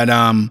else, but,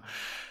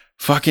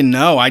 fucking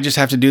no, I just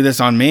have to do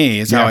this on me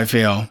is how I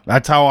feel.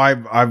 That's how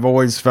I've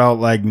always felt.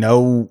 Like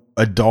no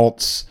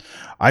adults.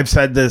 I've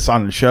said this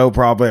on the show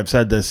probably. I've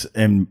said this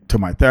to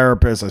my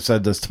therapist. I've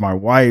said this to my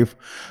wife.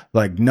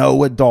 Like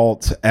no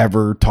adults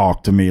ever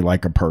talked to me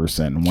like a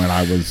person when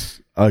I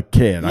was a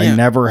kid. Yeah. I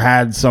never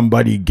had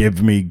somebody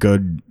give me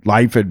good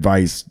life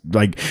advice.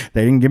 Like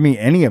they didn't give me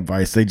any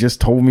advice. They just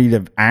told me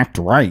to act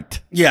right.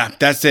 Yeah,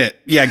 that's it.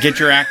 Yeah, get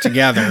your act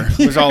together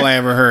was all I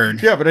ever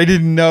heard. Yeah, but I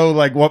didn't know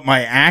like what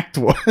my act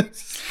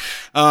was.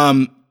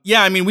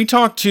 Yeah, I mean, when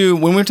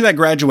we went to that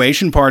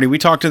graduation party, we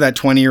talked to that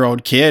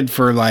 20-year-old kid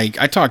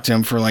I talked to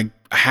him for like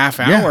a half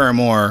hour or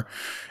more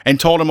and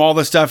told him all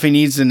the stuff he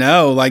needs to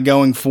know, like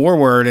going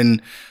forward.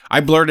 And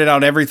I blurted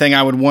out everything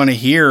I would want to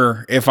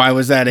hear if I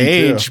was that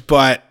age. Too.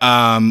 But,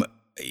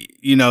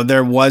 you know,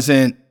 there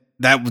wasn't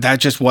that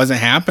just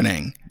wasn't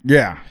happening.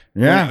 Yeah.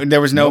 Yeah.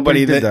 There was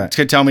nobody that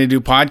could tell me to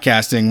do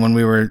podcasting when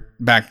we were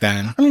back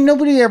then. I mean,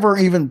 nobody ever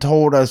even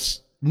told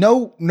us.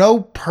 No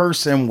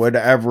person would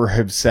ever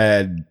have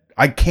said,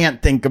 I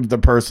can't think of the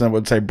person that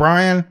would say,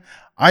 Brian,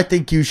 I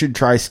think you should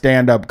try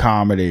stand-up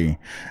comedy.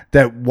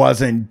 That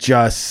wasn't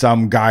just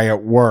some guy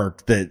at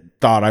work that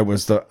thought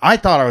I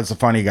thought I was the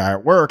funny guy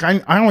at work.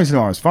 I always knew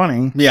I was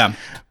funny. Yeah.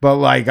 But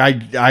like,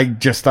 I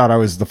just thought I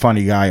was the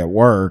funny guy at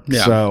work.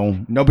 Yeah. So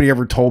nobody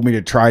ever told me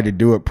to try to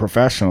do it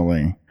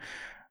professionally.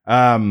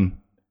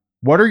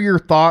 What are your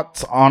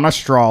thoughts on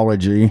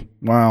astrology?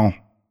 Well,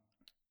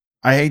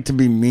 I hate to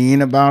be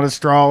mean about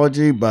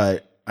astrology,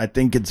 but I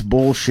think it's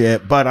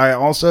bullshit. But I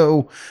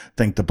also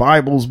think the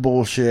Bible's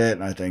bullshit.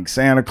 And I think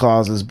Santa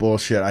Claus is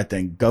bullshit. I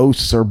think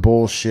ghosts are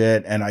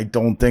bullshit. And I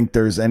don't think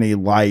there's any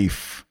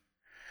life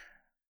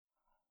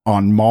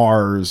on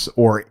Mars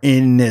or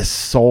in this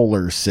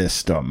solar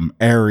system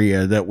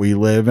area that we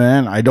live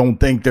in. I don't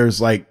think there's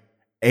like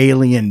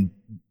alien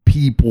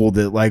people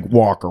that like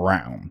walk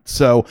around.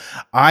 So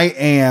I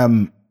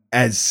am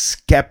as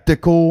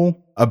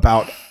skeptical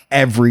about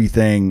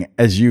everything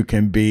as you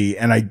can be,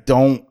 and I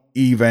don't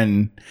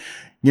even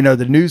you know,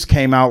 the news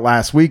came out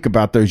last week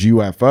about those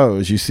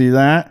UFOs. You see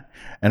that?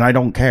 And I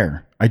don't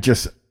care.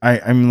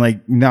 I'm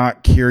like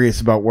not curious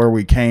about where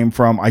we came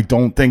from. I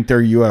don't think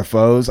they're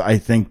UFOs. I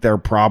think they're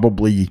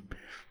probably,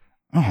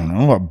 I don't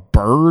know, a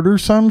bird or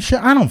some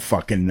shit. I don't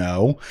fucking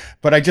know.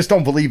 But I just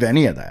don't believe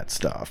any of that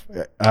stuff.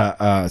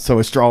 So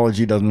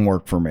astrology doesn't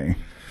work for me.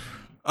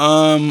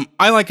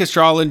 I like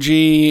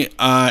astrology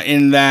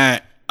in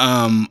that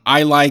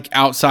I like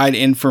outside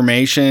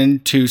information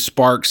to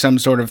spark some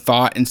sort of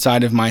thought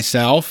inside of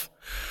myself.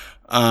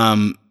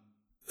 I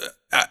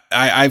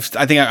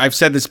think I've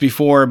said this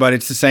before, but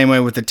it's the same way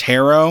with the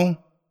tarot.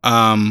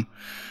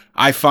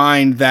 I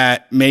find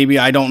that maybe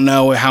I don't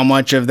know how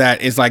much of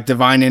that is like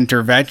divine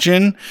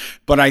intervention,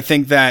 but I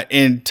think that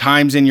in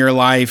times in your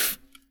life,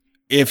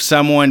 if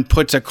someone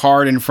puts a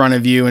card in front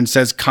of you and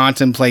says,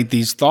 contemplate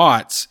these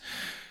thoughts,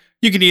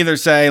 you can either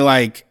say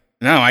like,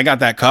 no, I got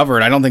that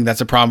covered. I don't think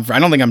that's a problem. I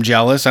don't think I'm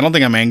jealous. I don't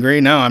think I'm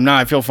angry. No, I'm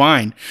not. I feel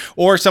fine.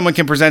 Or someone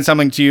can present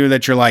something to you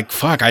that you're like,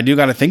 fuck, I do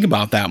got to think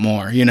about that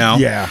more, you know?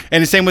 Yeah.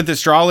 And the same with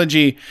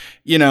astrology,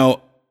 you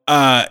know,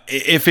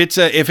 if it's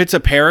a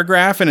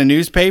paragraph in a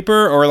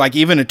newspaper or like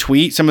even a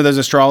tweet, some of those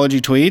astrology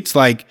tweets,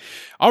 like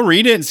I'll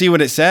read it and see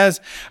what it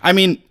says. I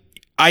mean,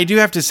 I do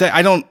have to say,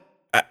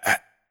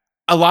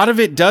 a lot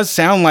of it does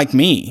sound like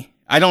me.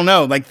 I don't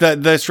know. Like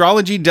the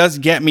astrology does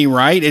get me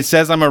right. It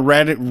says I'm a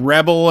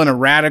rebel and a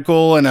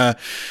radical and a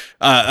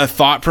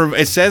thought.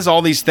 It says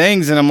all these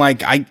things, and I'm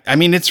like, I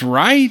mean, it's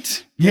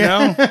right. You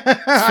know,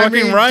 it's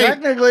fucking right.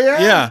 Technically,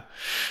 yeah.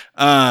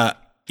 Yeah.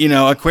 You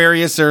know,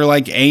 Aquarius are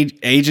like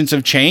agents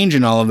of change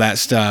and all of that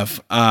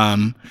stuff.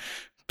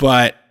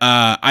 But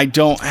I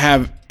don't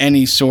have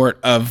any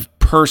sort of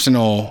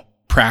personal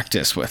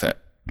practice with it.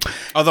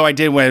 Although I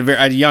did when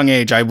at a young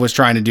age, I was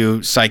trying to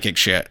do psychic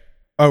shit.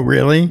 Oh,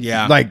 really?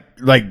 Yeah.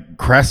 Like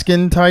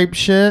Kreskin type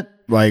shit?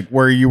 Like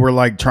where you were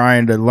like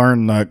trying to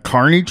learn the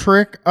Carney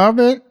trick of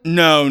it?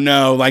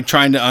 No. Like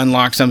trying to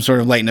unlock some sort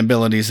of latent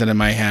abilities that I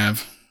might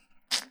have.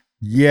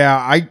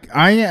 Yeah,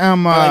 I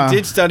am. I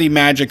did study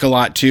magic a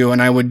lot too,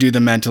 and I would do the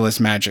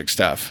mentalist magic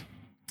stuff.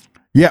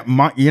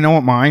 Yeah, you know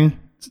what mine?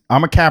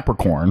 I'm a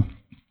Capricorn.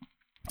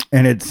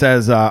 And it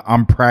says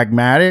I'm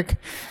pragmatic,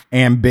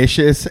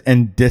 ambitious,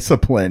 and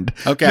disciplined.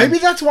 Okay. Maybe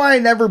that's why I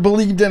never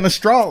believed in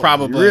astrology.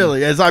 Probably.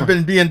 Really, as I've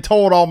been being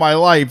told all my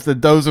life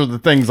that those are the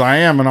things I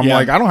am. And I'm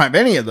like, I don't have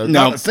any of those.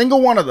 No. Not a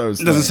single one of those.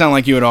 Doesn't sound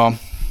like you at all.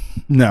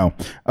 No.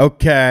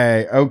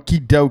 Okay.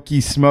 Okie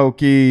dokie,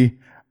 Smokey.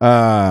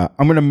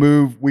 I'm going to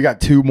move. We got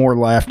 2 more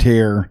left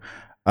here.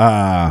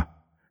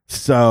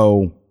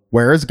 So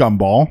where is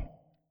Gumball?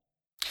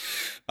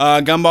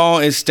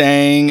 Gumball is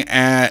staying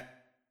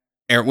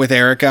with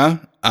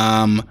Erica.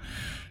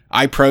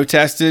 I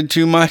protested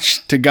too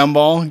much to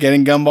Gumball,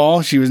 getting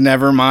Gumball. She was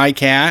never my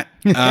cat.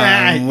 We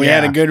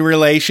had a good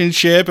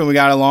relationship and we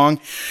got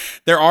along.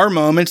 There are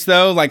moments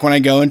though, like when I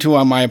go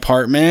into my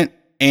apartment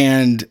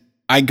and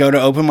I go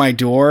to open my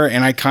door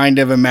and I kind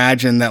of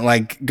imagine that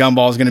like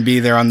Gumball's going to be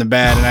there on the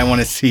bed and I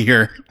want to see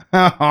her.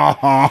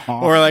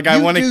 Or like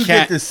I want to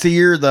get to see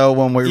her though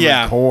when we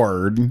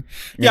record.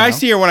 Yeah, I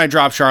see her when I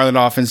drop Charlotte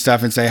off and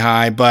stuff and say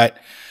hi, but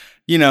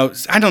you know,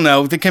 I don't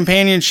know. The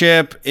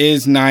companionship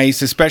is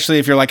nice, especially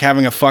if you're like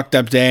having a fucked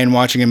up day and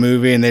watching a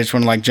movie and they just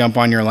want to like jump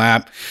on your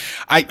lap.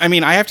 I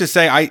mean, I have to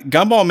say,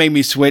 Gumball made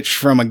me switch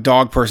from a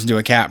dog person to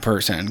a cat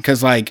person.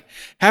 Cause like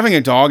having a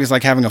dog is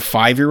like having a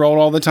 5-year-old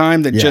all the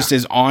time that just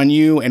is on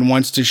you and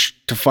wants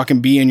to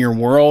fucking be in your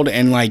world.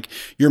 And like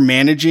you're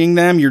managing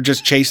them. You're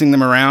just chasing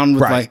them around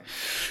with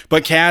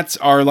but cats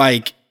are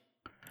like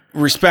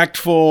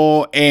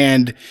respectful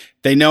and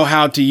they know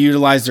how to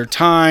utilize their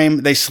time.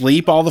 They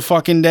sleep all the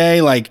fucking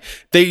day. Like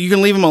you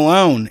can leave them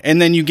alone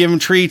and then you give them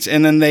treats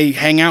and then they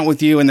hang out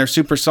with you and they're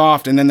super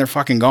soft and then they're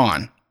fucking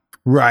gone.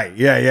 Right.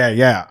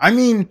 Yeah. I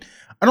mean,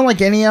 I don't like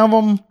any of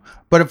them,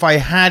 but if I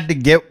had to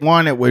get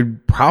one, it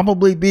would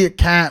probably be a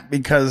cat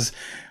because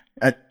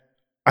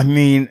I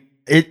mean,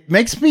 it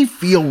makes me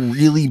feel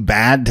really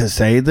bad to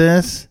say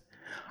this.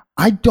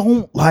 I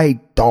don't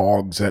like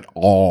dogs at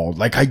all.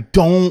 Like I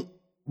don't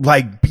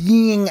like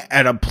being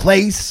at a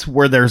place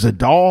where there's a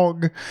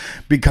dog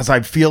because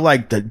I feel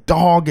like the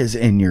dog is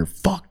in your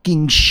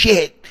fucking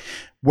shit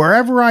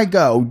wherever I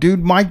go. Dude,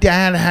 my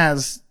dad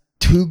has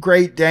 2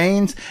 Great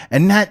Danes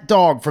and that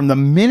dog, from the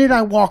minute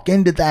I walk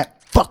into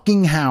that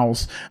fucking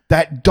house,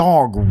 that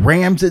dog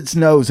rams its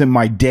nose in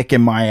my dick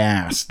and my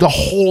ass the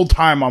whole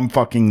time I'm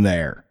fucking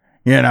there.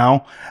 You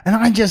know, and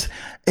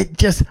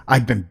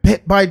I've been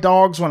bit by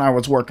dogs when I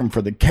was working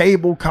for the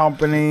cable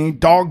company,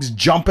 dogs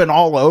jumping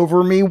all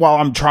over me while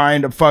I'm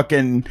trying to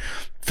fucking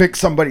fix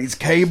somebody's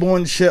cable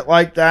and shit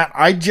like that.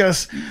 I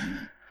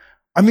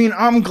mean,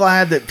 I'm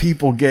glad that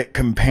people get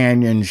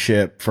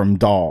companionship from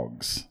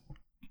dogs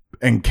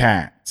and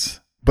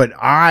cats, but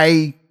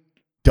I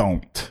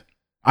don't.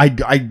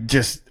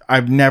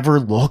 I've never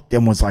looked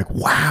and was like,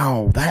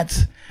 wow,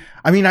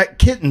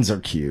 kittens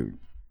are cute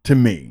to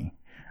me.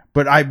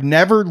 But I've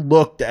never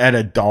looked at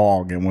a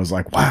dog and was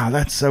like, wow,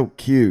 that's so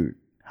cute.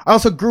 I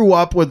also grew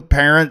up with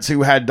parents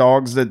who had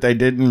dogs that they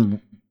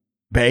didn't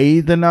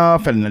bathe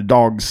enough, and the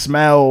dog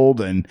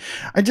smelled, and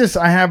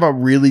I have a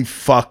really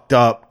fucked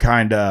up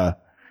kind of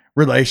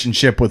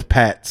relationship with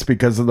pets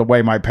because of the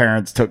way my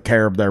parents took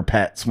care of their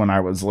pets when I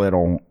was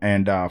little.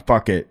 And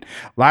fuck it.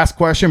 Last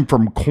question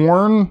from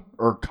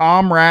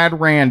Comrade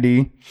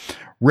Randy.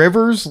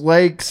 Rivers,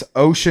 lakes,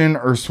 ocean,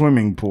 or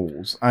swimming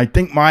pools? I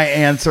think my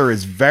answer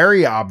is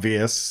very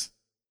obvious.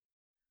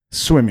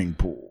 Swimming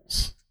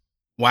pools.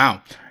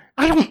 Wow.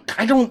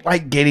 I don't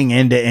like getting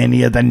into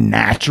any of the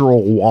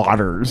natural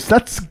waters.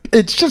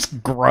 It's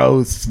just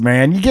gross,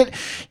 man. You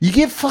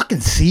get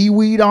fucking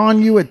seaweed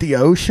on you at the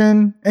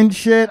ocean and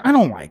shit. I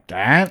don't like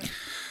that.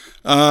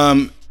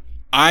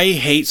 I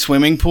hate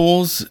swimming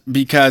pools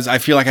because I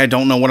feel like I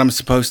don't know what I'm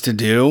supposed to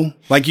do.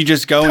 Like, you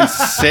just go and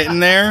sit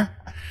in there.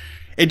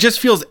 It just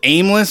feels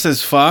aimless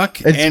as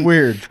fuck. It's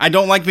weird. I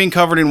don't like being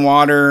covered in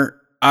water.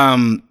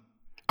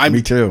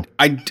 Me too.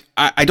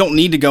 I don't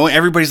need to go.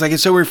 Everybody's like,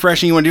 it's so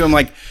refreshing. You want to do it? I'm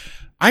like,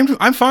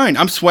 I'm fine.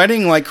 I'm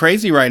sweating like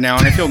crazy right now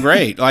and I feel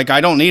great. Like, I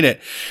don't need it.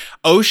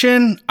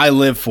 Ocean, I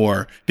live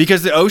for,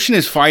 because the ocean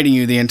is fighting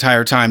you the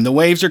entire time. The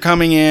waves are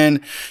coming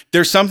in.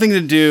 There's something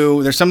to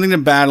do. There's something to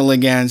battle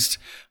against.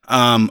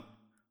 The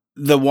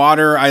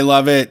water, I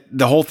love it.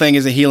 The whole thing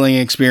is a healing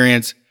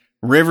experience.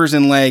 Rivers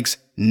and lakes,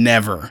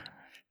 never.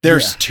 They're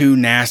too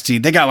nasty.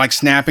 They got like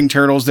snapping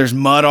turtles. There's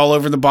mud all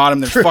over the bottom.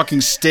 There's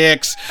fucking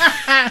sticks.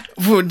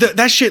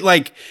 That shit,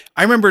 like,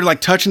 I remember like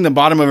touching the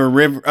bottom of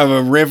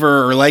a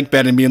river or lake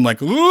bed and being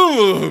like,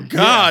 ooh,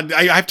 God,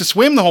 I have to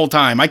swim the whole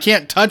time. I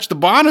can't touch the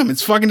bottom.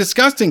 It's fucking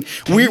disgusting.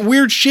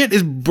 Weird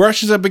shit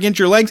brushes up against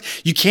your legs.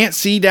 You can't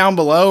see down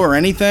below or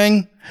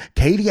anything.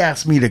 Katie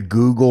asked me to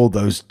Google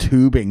those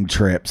tubing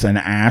trips in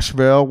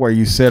Asheville where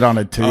you sit on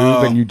a tube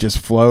and you just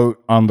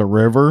float on the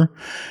river.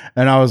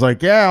 And I was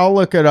like, yeah, I'll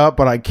look it up,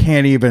 but I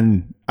can't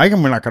even.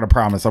 I'm not going to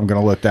promise I'm going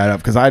to look that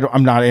up because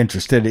I'm not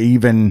interested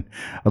even.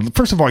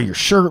 First of all, you're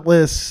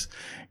shirtless.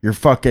 You're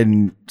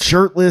fucking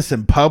shirtless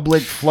in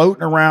public,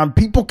 floating around.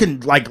 People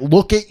can like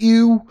look at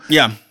you.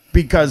 Yeah.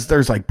 Because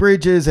there's like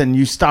bridges and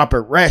you stop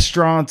at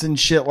restaurants and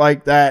shit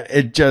like that.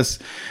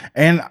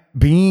 And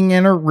being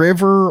in a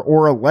river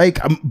or a lake,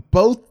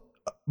 both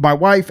my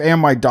wife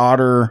and my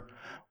daughter,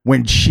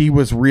 when she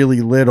was really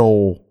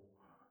little,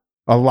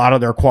 a lot of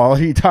their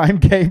quality time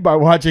came by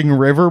watching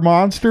River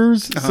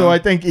Monsters. Uh-huh. So I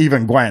think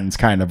even Gwen's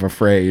kind of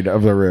afraid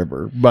of the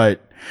river,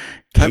 but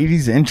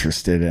Katie's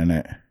interested in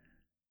it.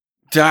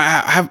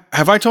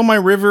 Have I told my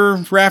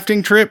river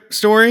rafting trip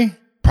story?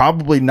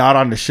 Probably not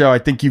on the show. I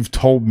think you've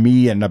told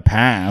me in the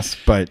past,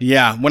 but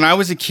yeah, when I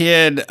was a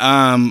kid,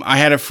 I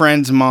had a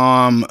friend's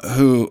mom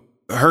who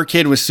her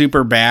kid was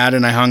super bad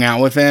and I hung out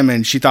with him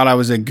and she thought I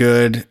was a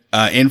good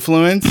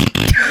influence.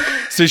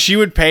 So she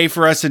would pay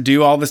for us to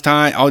do all this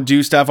time. I'll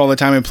do stuff all the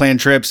time and plan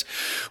trips.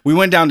 We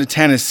went down to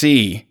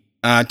Tennessee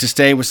to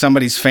stay with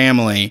somebody's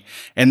family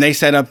and they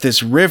set up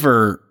this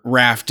river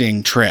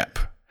rafting trip.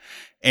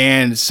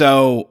 And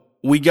so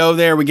we go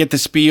there, we get the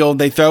spiel.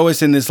 They throw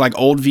us in this like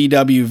old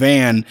VW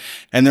van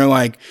and they're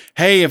like,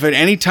 hey, if at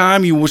any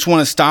time you just want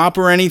to stop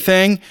or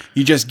anything,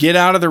 you just get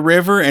out of the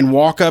river and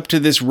walk up to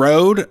this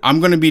road.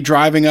 I'm going to be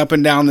driving up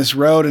and down this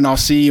road and I'll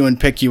see you and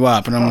pick you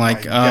up. And I'm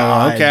like,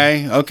 oh,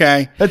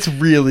 okay. That's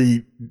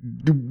really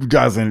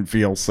doesn't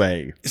feel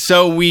safe.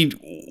 So we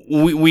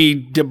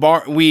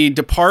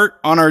depart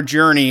on our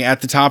journey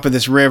at the top of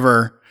this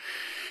river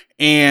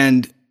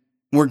and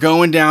we're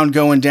going down,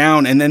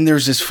 and then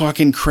there's this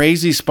fucking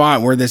crazy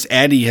spot where this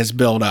eddy has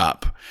built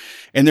up.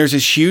 And there's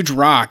this huge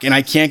rock, and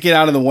I can't get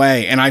out of the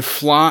way. And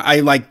I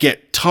like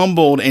get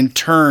tumbled and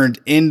turned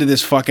into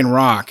this fucking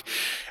rock.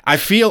 I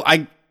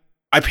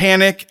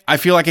panic. I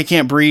feel like I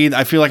can't breathe.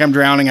 I feel like I'm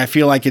drowning. I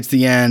feel like it's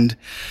the end.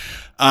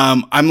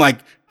 I'm like,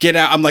 get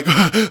out. I'm like,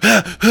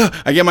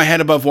 I get my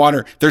head above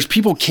water. There's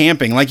people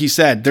camping. Like you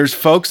said, there's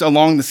folks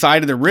along the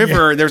side of the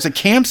river. Yeah. There's a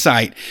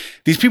campsite.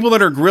 These people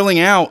that are grilling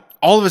out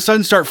all of a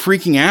sudden start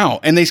freaking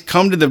out and they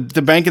come to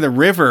the bank of the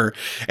river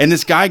and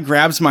this guy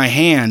grabs my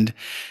hand.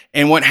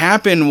 And what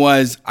happened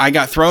was I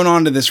got thrown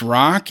onto this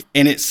rock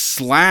and it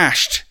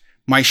slashed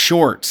my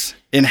shorts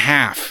in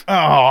half.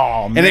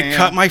 Oh, man. And it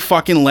cut my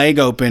fucking leg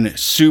open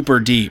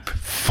super deep.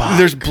 Fuck.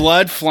 There's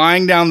blood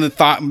flying down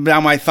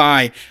down my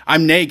thigh.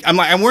 I'm naked.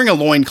 I'm wearing a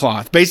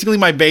loincloth. Basically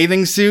my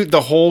bathing suit, the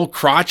whole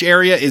crotch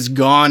area is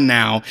gone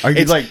now.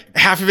 It's like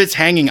half of it's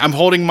hanging. I'm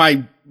holding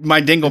my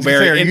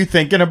dingleberry. Are you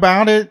thinking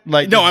about it?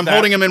 Like, no, I'm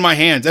holding him in my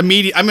hands.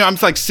 Immediately. I mean, I'm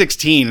like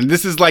 16 and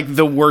this is like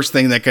the worst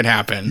thing that could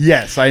happen.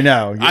 Yes, I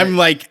know. Yeah. I'm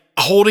like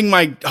holding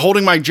my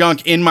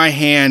junk in my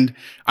hand.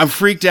 I'm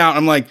freaked out.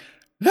 I'm like,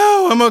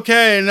 no, I'm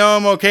okay. And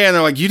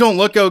they're like, you don't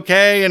look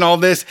okay and all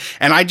this.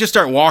 And I just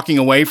start walking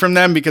away from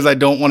them because I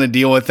don't want to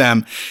deal with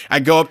them. I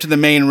go up to the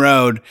main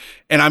road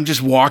and I'm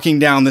just walking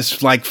down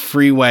this like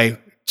freeway.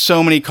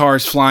 So many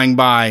cars flying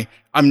by.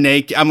 I'm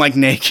naked. I'm like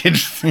naked,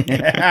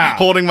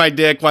 holding my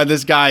dick while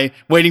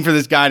waiting for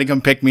this guy to come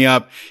pick me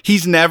up.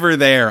 He's never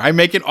there. I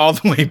make it all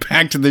the way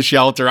back to the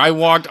shelter. I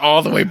walked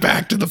all the way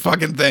back to the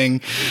fucking thing.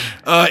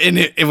 And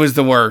it was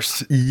the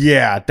worst.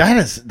 Yeah,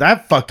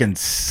 that fucking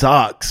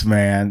sucks,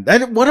 man.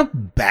 What a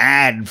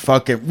bad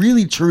fucking,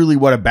 really, truly,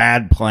 what a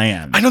bad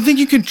plan. I don't think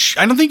you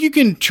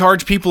can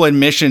charge people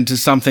admission to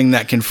something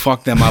that can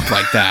fuck them up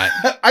like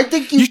that. I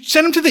think you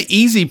send them to the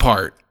easy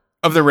part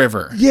of the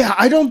river. Yeah,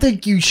 I don't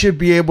think you should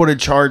be able to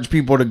charge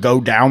people to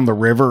go down the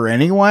river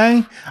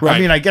anyway. Right. I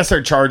mean, I guess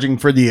they're charging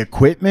for the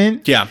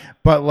equipment. Yeah.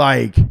 But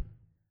like,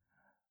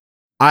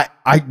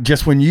 I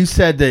just, when you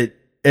said that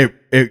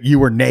you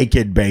were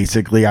naked,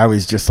 basically, I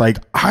was just like,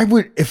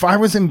 if I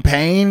was in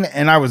pain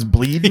and I was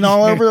bleeding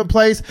all over the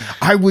place,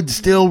 I would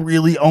still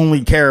really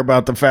only care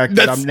about the fact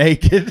that I'm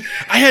naked.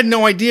 I had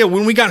no idea.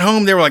 When we got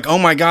home, they were like, oh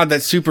my God,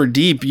 that's super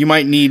deep. You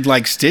might need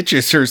like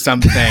stitches or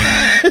something.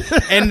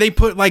 And they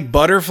put like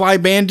butterfly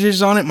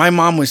bandages on it. My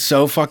mom was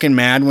so fucking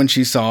mad when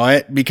she saw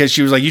it because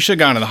she was like, you should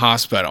have gone to the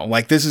hospital.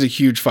 Like, this is a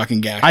huge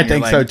fucking gash. I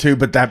think so too,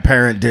 but that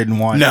parent didn't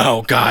want it.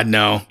 No, God,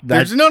 no.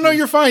 No,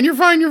 you're fine. You're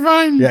fine. You're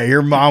fine. Yeah,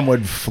 your mom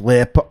would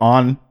flip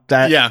on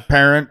that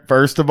parent,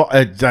 first of all.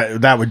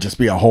 That would just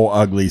be a whole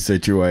ugly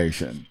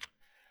situation.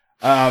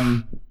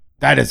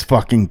 That is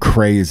fucking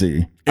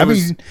crazy. I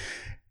mean,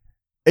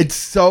 it's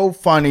so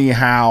funny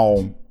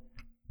how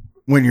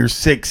when you're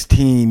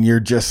 16, you're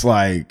just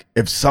like,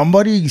 if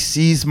somebody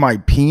sees my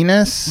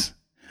penis,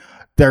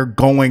 they're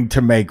going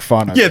to make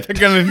fun of it. They're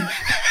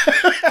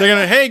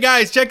gonna, hey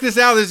guys, check this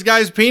out. This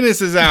guy's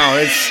penis is out.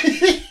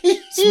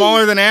 It's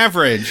smaller than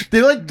average.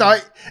 They like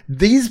thought,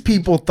 these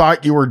people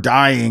thought you were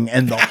dying,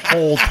 and the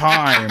whole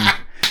time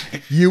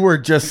you were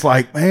just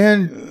like,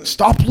 man,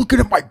 stop looking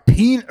at my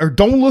penis, or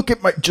don't look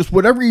at my, just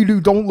whatever you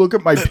do, don't look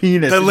at my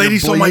penis. That lady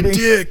saw my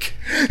dick.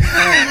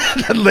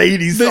 That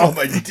lady saw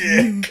my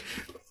dick.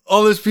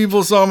 All those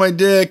people saw my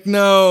dick.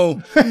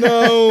 No.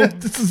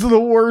 This is the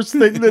worst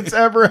thing that's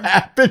ever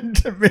happened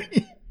to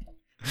me.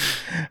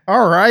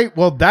 All right.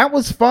 Well, that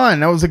was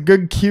fun. That was a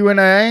good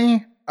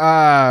Q&A.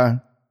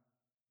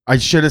 I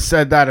should have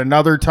said that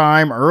another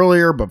time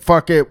earlier, but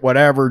fuck it.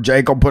 Whatever.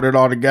 Jake will put it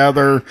all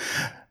together.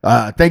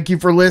 Thank you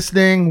for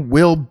listening.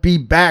 We'll be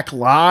back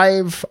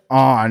live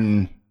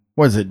on,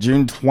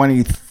 June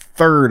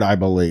 23rd, I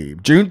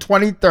believe. June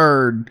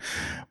 23rd,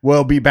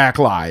 we'll be back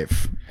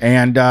live.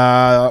 And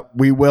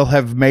we will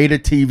have made a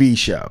TV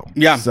show.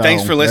 Yeah, so,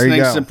 thanks for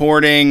listening,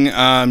 supporting.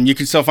 You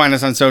can still find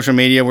us on social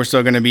media. We're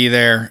still going to be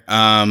there.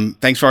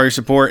 Thanks for all your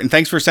support. And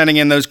thanks for sending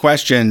in those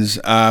questions.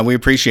 We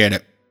appreciate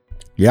it.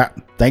 Yeah.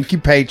 Thank you,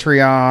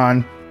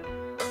 Patreon.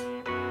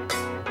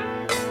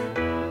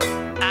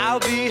 I'll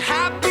be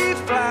happy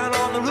flying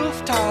on the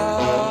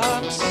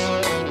rooftops.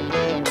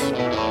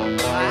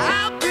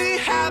 I'll be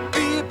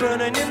happy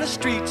burning in the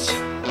streets.